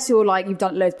unless you're like you've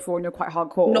done it loads before and you're quite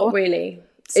hardcore. Not really.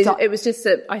 Stop. It was just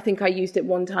that I think I used it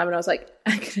one time and I was like,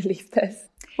 I'm going to leave this.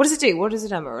 What does it do? What does it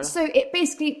do? So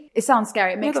it sounds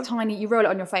scary. It makes tiny, you roll it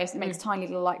on your face, and it makes tiny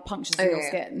little like punctures in your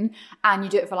skin, and you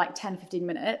do it for like 10, 15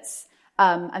 minutes.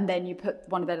 And then you put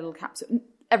one of their little capsules.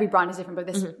 Every brand is different, but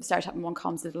this Sarah Chapman one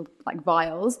comes in little like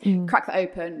vials. Crack that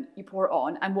open, you pour it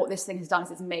on, and what this thing has done is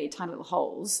it's made tiny little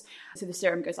holes, so the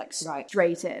serum goes like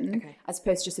straight in, as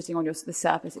opposed to just sitting on the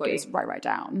surface. It goes right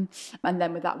down. And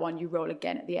then with that one, you roll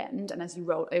again at the end, and as you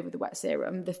roll over the wet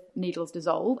serum, the needles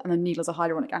dissolve, and the needles are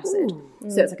hyaluronic acid.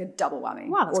 So it's like a double whammy,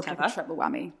 Wow, that's or like clever. a triple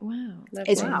whammy. Wow.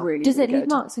 It's really Does it really leave good.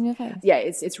 marks on your face? Yeah,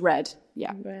 it's red.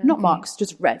 Yeah, not marks,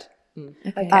 just red.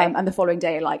 Okay. And the following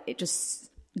day, like it just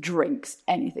drinks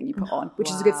anything you put on, which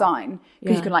is a good sign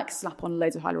because you can like slap on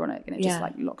loads of hyaluronic and it just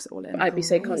like locks it all in. I'd be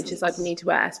so conscious I'd need to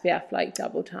wear SPF like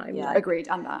double time. Yeah. Agreed,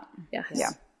 and that. Yes. Yeah.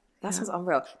 That sounds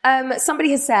unreal.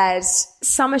 Somebody has said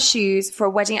summer shoes for a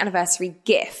wedding anniversary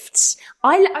gift.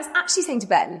 I was actually saying to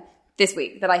Ben this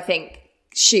week that I think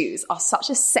shoes are such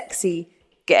a sexy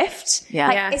gift. Yeah.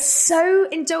 Like, Yes. it's so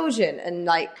indulgent, and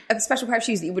like a special pair of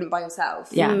shoes that you wouldn't buy yourself.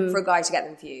 Yeah. For a guy to get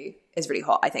them for you is really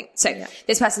hot, I think. So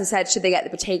this person said, should they get the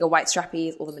Bottega white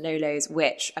strappies or the Manolos?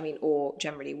 Which, I mean, or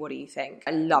generally, what do you think?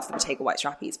 I love the Bottega white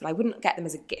strappies, but I wouldn't get them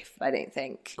as a gift, I don't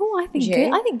think. Oh, I think Would good.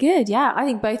 you? I think good. Yeah, I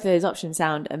think both of those options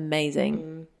sound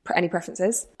amazing. Any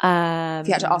preferences? If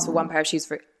you had to ask for one pair of shoes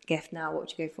for a gift now, what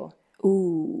would you go for?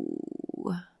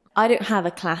 Ooh, I don't have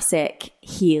a classic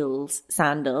heeled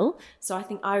sandal, so I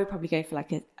think I would probably go for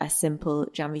like a simple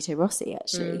Gianvito Rossi,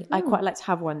 actually. I quite like to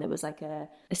have one that was like a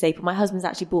staple. My husband's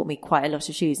actually bought me quite a lot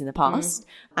of shoes in the past,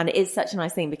 and it is such a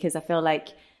nice thing because I feel like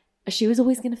a shoe is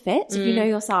always going to fit. If you know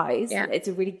your size, it's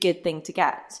a really good thing to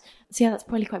get. So yeah, that's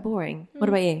probably quite boring. What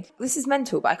about you? This is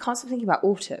mental, but I can't stop thinking about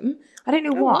autumn. I don't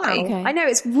know why. Wow. Okay. I know,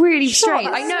 it's really strange.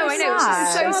 I know.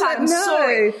 It's so sad. I'm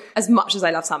sorry. As much as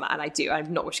I love summer, and I do,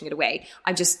 I'm not wishing it away.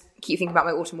 I just keep thinking about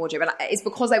my autumn wardrobe. And it's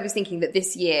because I was thinking that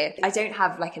this year, I don't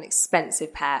have like an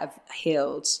expensive pair of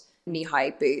heeled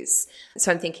knee-high boots.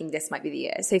 So I'm thinking this might be the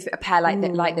year. So if a pair like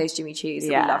that, like those Jimmy Choos that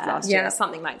we loved last year,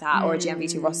 something like that, or a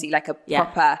Gianvito Rossi, like a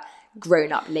proper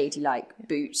grown-up ladylike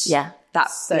boot. Yeah.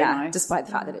 That's so nice. Despite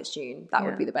the fact that it's June, that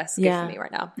would be the best gift for me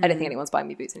right now. I don't think anyone's buying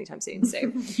me boots anytime soon.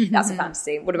 So that's a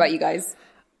fantasy. What about you guys?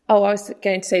 Oh, I was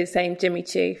going to say the same, Jimmy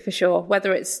Choo, for sure.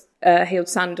 Whether it's a heeled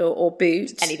sandal or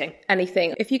boot.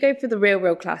 Anything. If you go for the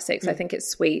real classics, I think it's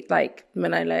sweet, like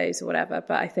Manolos or whatever.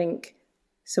 But I think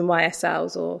some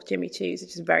YSLs or Jimmy Choos are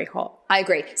just very hot. I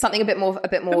agree. Something a bit more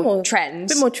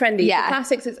trend. A bit more trendy. Yeah. The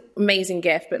classics is amazing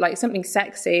gift, but like something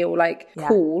sexy or like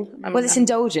cool. Well, it's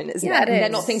indulgent, isn't it? They're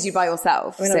not things you buy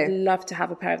yourself. I mean, I'd love to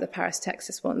have a pair of the Paris,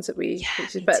 Texas ones that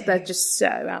but they're just so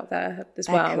out there as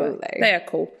well. Cool, they are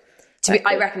cool.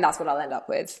 I reckon that's what I'll end up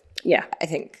with. Yeah. I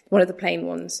think. One of the plain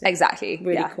ones. Exactly.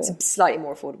 Really cool. It's slightly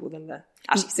more affordable than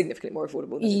significantly more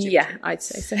affordable than the Jimmy Choo. I'd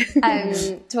say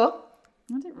so. Tor?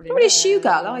 I don't really Not really a shoe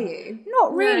girl, are you?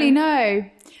 Not really, no.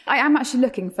 I am actually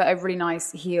looking for a really nice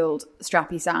heeled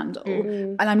strappy sandal,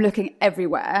 and I'm looking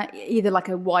everywhere, either like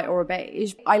a white or a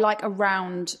beige. I like a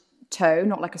round toe,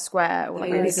 not like a square or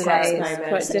like a square.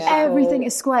 Everything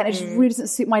is square, and it just really doesn't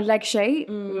suit my leg shape.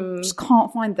 Just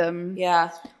can't find them.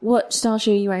 Yeah. What style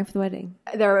shoe are you wearing for the wedding?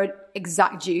 They're an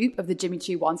exact dupe of the Jimmy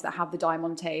Choo ones that have the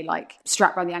diamante like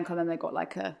strap around the ankle, and then they've got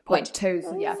like a point toes.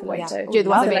 Yeah, for point toe. Do you know the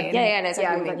ones I mean? Yeah, no,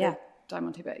 exactly.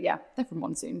 Diamante, but they're from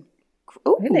Monsoon.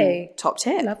 Oh, really? Top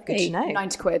tip. Lovely. Good to know.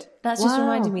 £90. That's just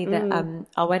reminded me that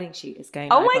our wedding shoot is going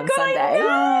live on Sunday.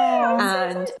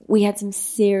 And we had some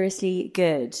seriously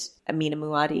good Amina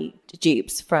Muaddi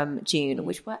dupes from June,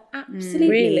 which were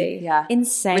absolutely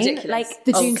insane. Ridiculous. Like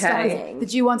the June styling. The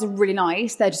June ones are really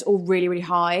nice. They're just all really, really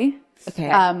high. Okay.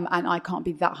 And I can't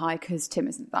be that high because Tim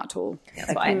isn't that tall.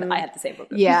 That's fine. I had the same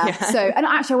problem. Yeah. So, and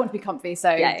actually I want to be comfy.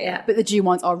 So, but the June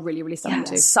ones are really, really stunning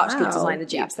too. Such good design, the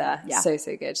dupes there. Yeah. So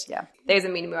good. Yeah. Those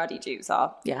Amina Muaddi dupes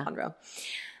are unreal.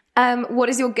 What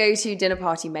is your go-to dinner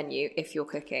party menu if you're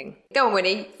cooking? Go on,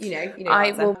 Winnie. You know.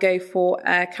 I will go for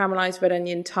a caramelised red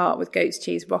onion tart with goat's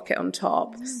cheese rocket on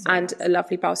top and a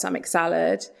lovely balsamic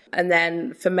salad. And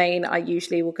then for main, I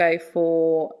usually will go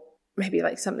for maybe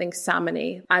like something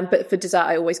salmony. But for dessert,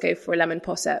 I always go for a lemon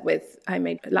posset with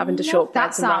homemade lavender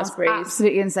shortbreads and raspberries.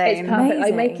 Absolutely insane. It's perfect.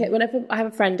 Amazing. I make it whenever I have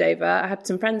a friend over. I had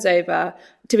some friends over.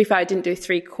 To be fair, I didn't do a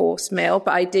 3-course meal,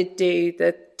 but I did do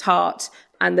the tart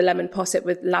and the lemon posset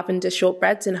with lavender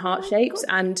shortbreads in heart shapes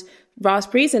and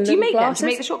raspberries and little glasses. Do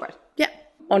you make the shortbread? Yeah.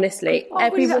 Honestly,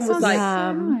 everyone was like,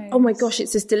 oh my gosh,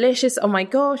 it's just delicious. Oh my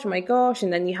gosh.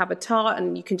 And then you have a tart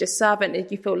and you can just serve it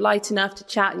and you feel light enough to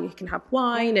chat and you can have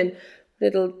wine and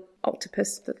little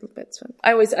octopus, little bits.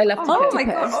 I love to cook. Oh my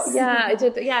gosh. Yeah, I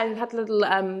did. Yeah, I had a little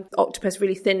octopus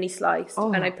really thinly sliced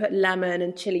and I put lemon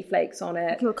and chili flakes on it.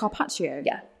 Like a little carpaccio.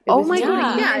 Yeah. Oh my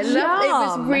god! Yeah, I love it.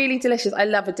 It was really delicious. I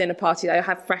love a dinner party. I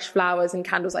have fresh flowers and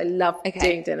candles. I love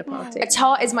doing dinner parties. A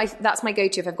tart is that's my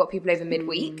go-to if I've got people over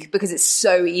midweek because it's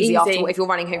so easy. After if you're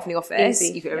running home from the office,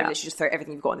 you can literally just throw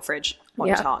everything you've got in the fridge on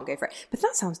a tart and go for it. But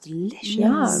that sounds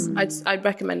delicious. I'd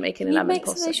recommend making a lemon make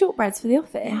some of those shortbreads for the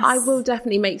office. I will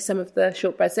definitely make some of the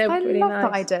shortbreads. They're really nice. I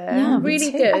love that idea. Yeah,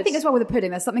 really good. I think as well with the pudding,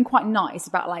 there's something quite nice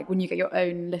about like when you get your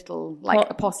own little like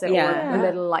a posset or a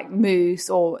little like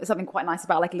mousse or something quite nice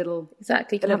about like a little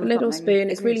You can have a little spoon.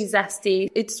 It's really zesty.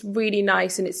 It's really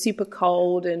nice and it's super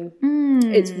cold and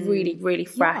it's really, really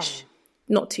fresh.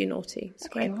 Not too naughty. It's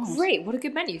great. Great. What a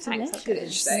good menu. Thanks. That's good.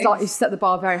 You set the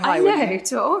bar very high. I know,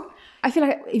 Tor. I feel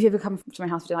like if you ever come to my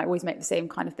house for dinner, I always make the same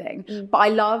kind of thing. But I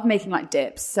love making like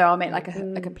dips. So I'll make like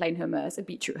a plain hummus, a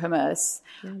beetroot hummus,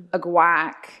 a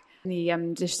guac.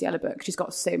 The Dish Yellow book, she's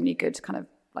got so many good kind of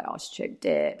like artichoke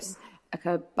dips. Like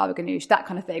a baba ganoush, that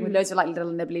kind of thing, with loads of like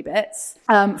little nibbly bits.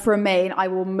 For a main, I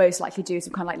will most likely do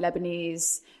some kind of like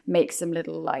Lebanese, make some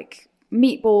little like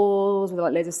meatballs with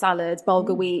like loads of salads,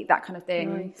 bulgur wheat, that kind of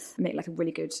thing. Nice. Make like a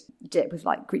really good dip with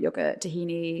like Greek yogurt,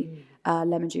 tahini,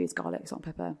 lemon juice, garlic, salt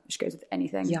and pepper, which goes with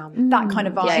anything. That kind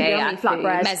of vibe. Yeah.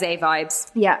 Flatbread. Meze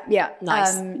vibes. Yeah.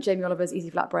 Nice. Jamie Oliver's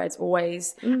easy flatbreads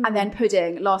always. And then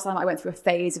pudding. Last time I went through a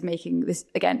phase of making this,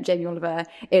 again, Jamie Oliver.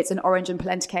 It's an orange and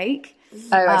polenta cake.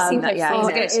 Oh, I've seen that. Yeah,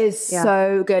 It is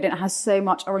so good, and it has so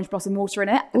much orange blossom water in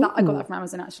it. I got that from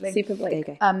Amazon actually. Super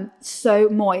blake. So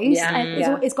moist. Yeah.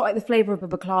 And it's got like the flavour of a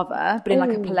baklava, but in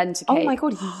like a polenta cake. Oh my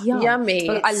God, Yummy.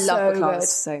 I love so baklavas good.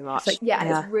 so much.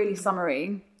 It's really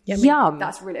summery. Yum.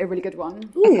 That's really a really good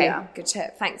one. Okay, good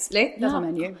tip. Thanks, Lou. That's our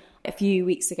menu. A few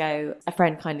weeks ago, a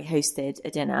friend kindly hosted a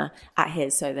dinner at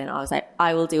his. So then I was like,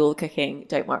 I will do all the cooking,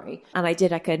 don't worry. And I did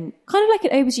like kind of like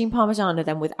an aubergine parmigiana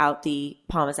then without the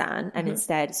parmesan. And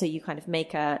instead, so you kind of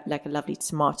make a lovely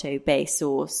tomato based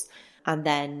sauce and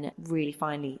then really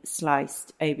finely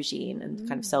sliced aubergine and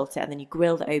kind of salt it. And then you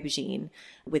grill the aubergine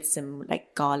with some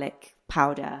like garlic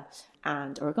powder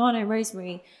and oregano,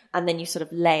 rosemary, and then you sort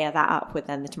of layer that up with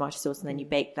then the tomato sauce, and then you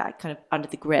bake that kind of under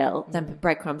the grill, then put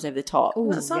breadcrumbs over the top.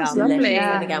 Oh, that sounds Delicious. lovely.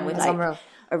 And again with like unreal.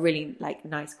 a really like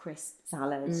nice crisp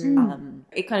salad.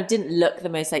 It kind of didn't look the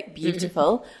most like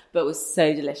beautiful, but was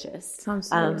so delicious. Sounds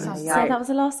So that was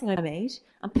the last thing I made.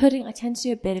 And pudding, I tend to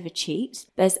do a bit of a cheat.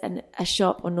 There's a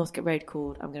shop on Northcote Road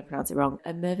called, I'm going to pronounce it wrong,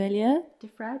 a Merveilleux de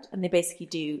Fred, and they basically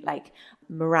do like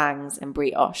meringues and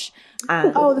brioche.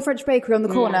 And The French bakery on the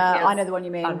corner. I know the one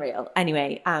you mean. unreal.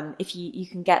 Anyway, if you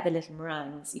can get the little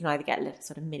meringues, you can either get little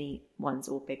sort of mini ones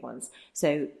or big ones.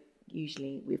 So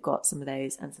usually we've got some of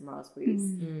those and some raspberries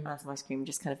and some ice cream,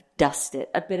 just kind of dust it.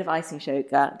 A bit of icing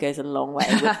sugar goes a long way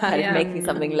with kind of making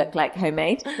something look like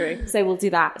homemade. True. So we'll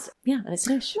do that. Yeah, and it's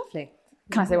delicious. Lovely.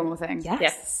 Can I say one more thing?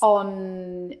 Yes.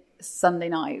 On Sunday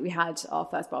night, we had our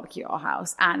first barbecue at our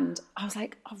house, and I was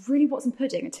like, I really want some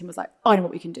pudding. And Tim was like, I know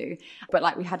what we can do. But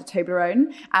like, we had a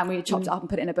Toblerone, and we chopped it up and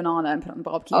put it in a banana and put it on the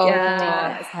barbecue.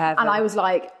 And I was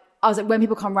like, when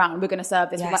people come round, we're going to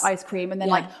serve this with like ice cream and then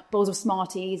like bowls of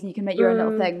Smarties, and you can make your own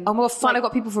little thing. Oh, well, fun. I've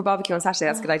got people for a barbecue on Saturday.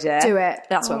 That's a good idea. Do it.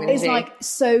 That's what I'm going to do. It's like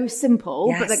so simple,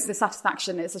 Yes. but like the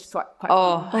satisfaction is just quite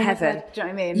fun. Heaven. Do you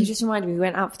know what I mean? You just reminded me, we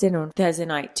went out for dinner on Thursday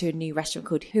night to a new restaurant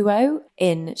called Huo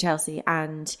in Chelsea,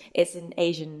 and it's an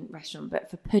Asian restaurant,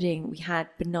 but for pudding we had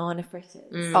banana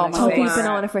fritters. Toffee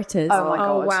banana fritters. Oh my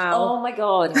God. Wow. Oh my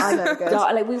God. I know, good.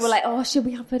 Like, we were like, oh, should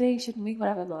we have pudding? Shouldn't we?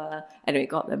 Whatever. Blah, blah. Anyway,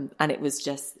 got them, and it was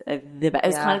just the best. It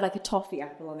was kind of like a toffee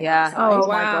apple on the outside. Oh,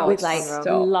 wow. With like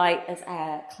Stop. light as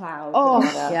air cloud.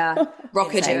 Yeah.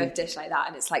 Rock could do Insane. a dish like that,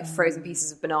 and it's like frozen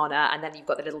pieces of banana, and then you've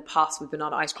got the little pus with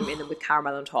banana ice cream in them with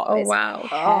caramel on top. Oh, It's wow.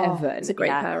 heaven. It's a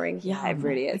great pairing. Yeah, it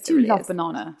really is. I do love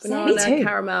banana. Banana, Me too.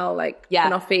 caramel, like Yeah.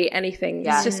 banoffee, anything.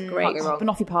 Yeah. It's just great. Can't go wrong.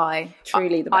 Banoffee pie.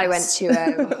 Truly the best.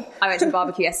 I went to a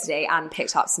barbecue yesterday and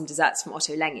picked up some desserts from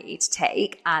Otto Lengi to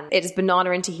take, and it is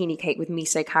banana and tahini cake with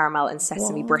miso caramel and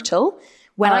sesame brittle.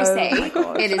 When I say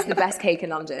it is the best cake in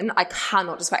London, I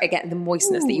cannot describe again the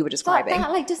moistness that you were describing. That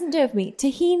like doesn't do it for me.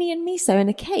 Tahini and miso in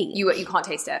a cake. You can't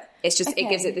taste it. It's just it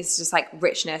gives it this just like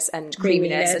richness and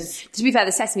creaminess. And to be fair,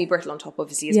 the sesame brittle on top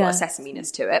obviously has got a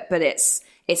sesaminess to it, but it's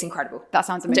incredible. That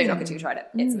sounds amazing. Don't knock it till you tried it.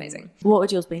 It's amazing. What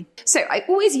would yours be? So I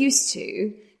always used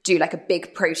to do like a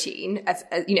big protein of,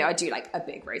 I do like a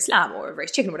big roast lamb or a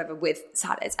roast chicken or whatever with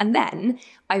salads. And then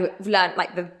I learned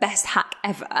like the best hack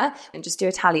ever and just do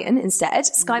Italian instead.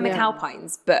 Skye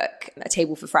McAlpine's book, A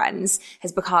Table for Friends,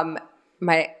 has become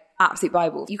my absolute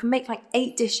Bible. You can make like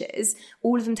 8 dishes.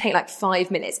 All of them take like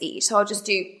 5 minutes each. So I'll just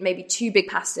do maybe 2 big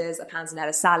pastas, a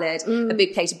panzanella salad, a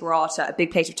big plate of burrata, a big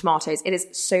plate of tomatoes. It is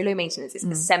so low maintenance. It's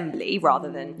assembly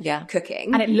rather than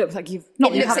cooking. And it looks like you've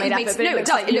not It looks like made you've effort, made, but no, it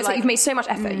does. It looks like you've like made so much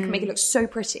effort. You can make it look so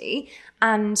pretty,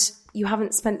 and you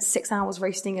haven't spent 6 hours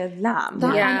roasting a lamb.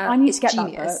 I need to get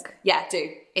Genius. that book. Yeah, do.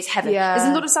 It's heaven. Yeah. There's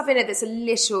a lot of stuff in it that's a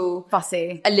little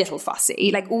Fussy.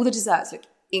 Like all the desserts look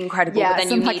incredible, Yeah, but then you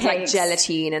some need like cakes.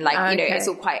 gelatine and like Okay. it's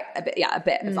all quite a bit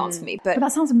advanced for me. But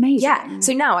that sounds amazing. Yeah.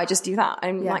 So now I just do that.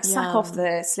 I'm like sack off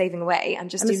the slaving away and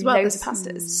just do as well, loads of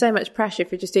there's pastas. So much pressure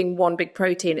if you're just doing one big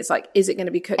protein. It's like, is it going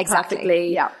to be cooked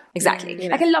perfectly? Yeah. Exactly. You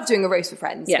know. Like I love doing a roast for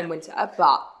friends Yeah. in winter,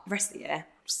 but the rest of the year,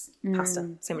 just pasta.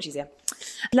 So much easier.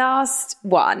 Last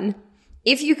one.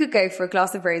 If you could go for a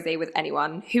glass of rosé with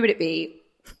anyone, who would it be?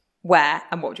 Where?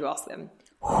 And what would you ask them?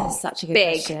 Such a good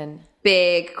Big, question.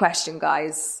 big question,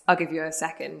 guys. I'll give you a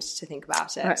second to think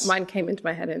about it. Right, mine came into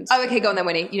my head. And Oh, okay, go on then,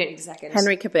 Winnie. You don't need a second.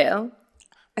 Henry Cavill.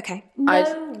 Okay.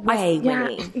 No way,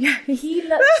 Winnie. He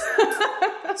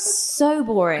looks so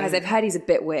boring. Guys, I've heard he's a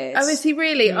bit weird. Oh, is he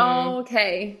really? Oh,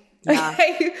 okay. Yeah.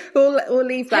 Okay, we'll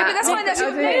leave that. but that's fine. That's your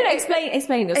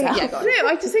Explain yourself. No,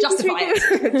 I just think Justify he's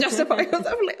really good. Justify yourself.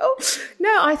 I'm like,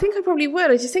 no, I think I probably would.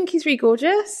 I just think he's really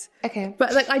gorgeous. Okay.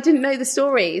 But like, I didn't know the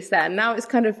stories then. Now it's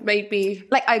kind of made me...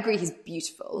 Like, I agree he's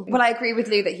beautiful. Well, I agree with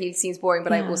Lou that he seems boring,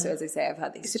 but I also, as I say, I've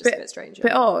heard he's just a bit strange. A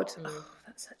bit odd. Oh,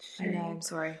 that's such a shame. I know, I'm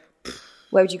sorry.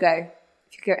 Where would you go?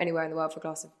 If you could go anywhere in the world for a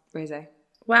glass of rosé?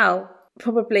 Well,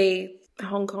 probably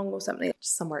Hong Kong or something.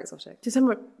 Just somewhere exotic. Just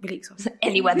somewhere really exotic.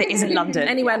 Anywhere that isn't London.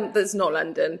 Anywhere that's not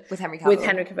London. With Henry Cavill. With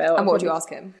Henry Cavill. And what would you ask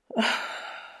him?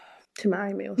 To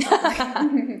marry me or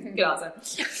something. Good answer.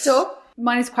 So,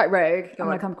 Mine is quite rogue. I'm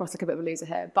going to come across like a bit of a loser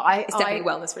here. But it's definitely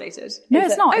wellness related. No,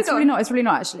 it's not. It's really not. It's really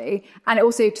not, actually. And it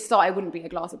also, to start, it wouldn't be a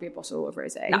glass. It would be a bottle of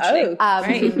rosé.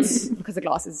 Because the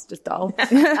glass is just dull.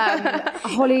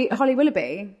 Holly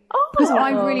Willoughby. Because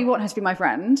I really want her to be my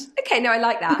friend. Okay, no, I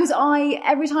like that. Because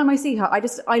every time I see her,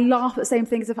 I laugh at the same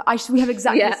things. We have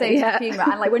exactly the same sense of humour.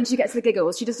 And like when she gets to the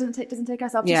giggles, she doesn't take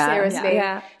herself too seriously.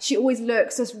 Yeah. She always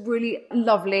looks just really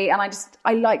lovely. And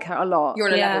I like her a lot. You're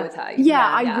on a level with her. Yeah,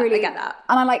 I really get that.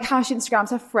 And I like how she Instagrams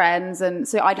her friends. And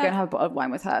so I'd go and have a bottle of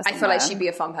wine with her somewhere. I feel like she'd be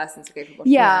a fun person to go for a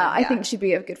bottle of wine. I think she'd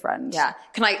be a good friend. Yeah.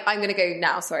 I'm going to go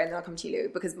now, sorry, and then I'll come to you, Lou,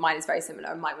 because mine is very similar.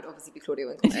 And mine would obviously be Claudia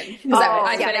Winkleman.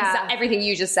 I feel everything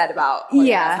you just said about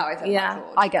Holly, that's how I feel about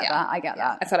Claude. I get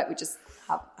that. I feel like we just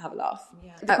have a laugh.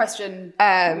 Yeah. The question,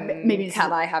 maybe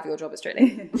can I have your job at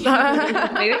Strictly?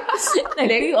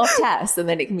 Maybe. No, off Tess, and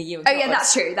then it can be you. And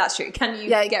that's true. Can you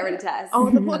get rid of Tess? Oh,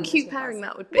 what a cute pairing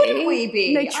that would be. Wouldn't we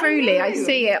be? No, truly, I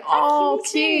see it. Oh,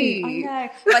 cute. I know.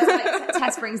 But I feel like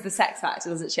Tess brings the sex factor,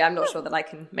 doesn't she? I'm not sure that I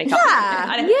can make up.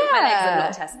 My legs are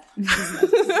not Tess.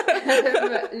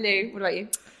 Lou, what about you?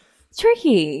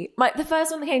 Tricky. The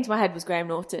first one that came to my head was Graham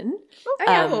Norton.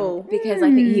 Because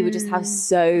I think he would just have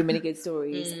so many good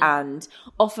stories. And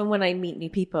often when I meet new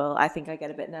people, I think I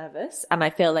get a bit nervous. And I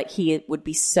feel like he would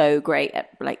be so great at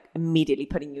like immediately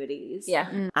putting you at ease.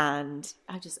 Yeah. And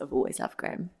I've always loved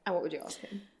Graham. And what would you ask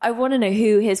him? I want to know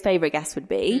who his favourite guest would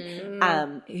be,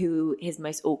 who his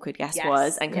most awkward guest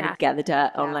was, and kind of get the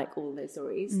dirt on like all those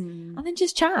stories. And then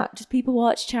just chat. Just people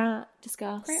watch, chat,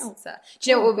 discuss. Great answer. Do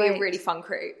you know what would be a really fun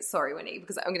crew? Sorry, Winnie,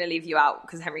 because I'm going to leave you out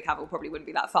because Henry Cavill probably wouldn't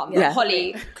be that fun. Yeah.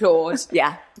 Holly, Claude,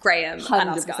 Graham, 100%. And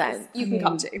us guys. You can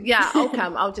come too. Yeah, I'll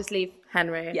come. I'll just leave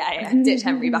Henry. Yeah. Ditch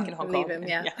Henry back in Hong Kong. Leave him,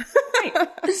 yeah.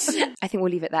 I think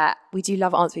we'll leave it there. We do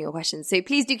love answering your questions, so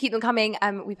please do keep them coming.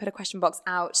 We put a question box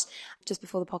out just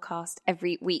before the podcast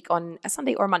every week on a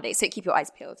Sunday or a Monday, so keep your eyes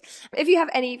peeled. If you have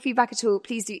any feedback at all,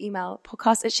 please do email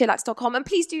podcast@sheerluxe.com, and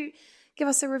please do give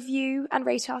us a review and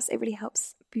rate us. It really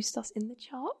helps boost us in the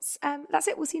charts. That's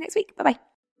it. We'll see you next week. Bye-bye.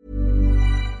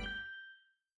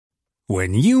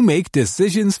 When you make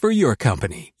decisions for your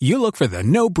company, you look for the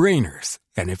no-brainers.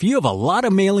 And if you have a lot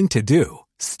of mailing to do,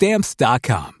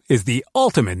 Stamps.com is the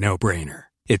ultimate no-brainer.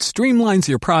 It streamlines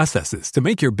your processes to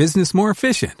make your business more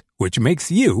efficient, which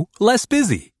makes you less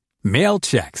busy. Mail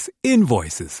checks,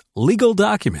 invoices, legal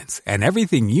documents, and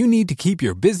everything you need to keep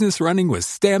your business running with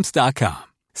Stamps.com.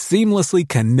 Seamlessly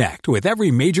connect with every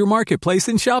major marketplace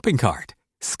and shopping cart.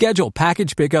 Schedule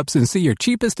package pickups and see your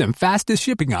cheapest and fastest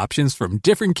shipping options from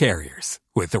different carriers,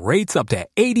 with rates up to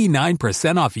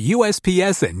 89% off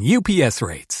USPS and UPS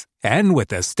rates. And with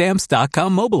the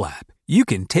Stamps.com mobile app, you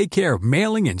can take care of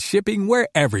mailing and shipping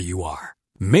wherever you are.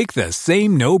 Make the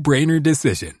same no-brainer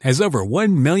decision as over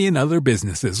 1 million other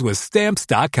businesses with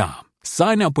Stamps.com.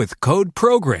 Sign up with code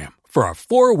PROGRAM for a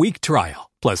 4-week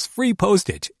trial, plus free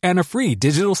postage and a free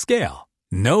digital scale.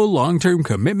 No long-term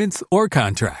commitments or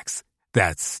contracts.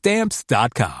 That's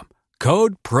Stamps.com.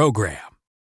 Code PROGRAM.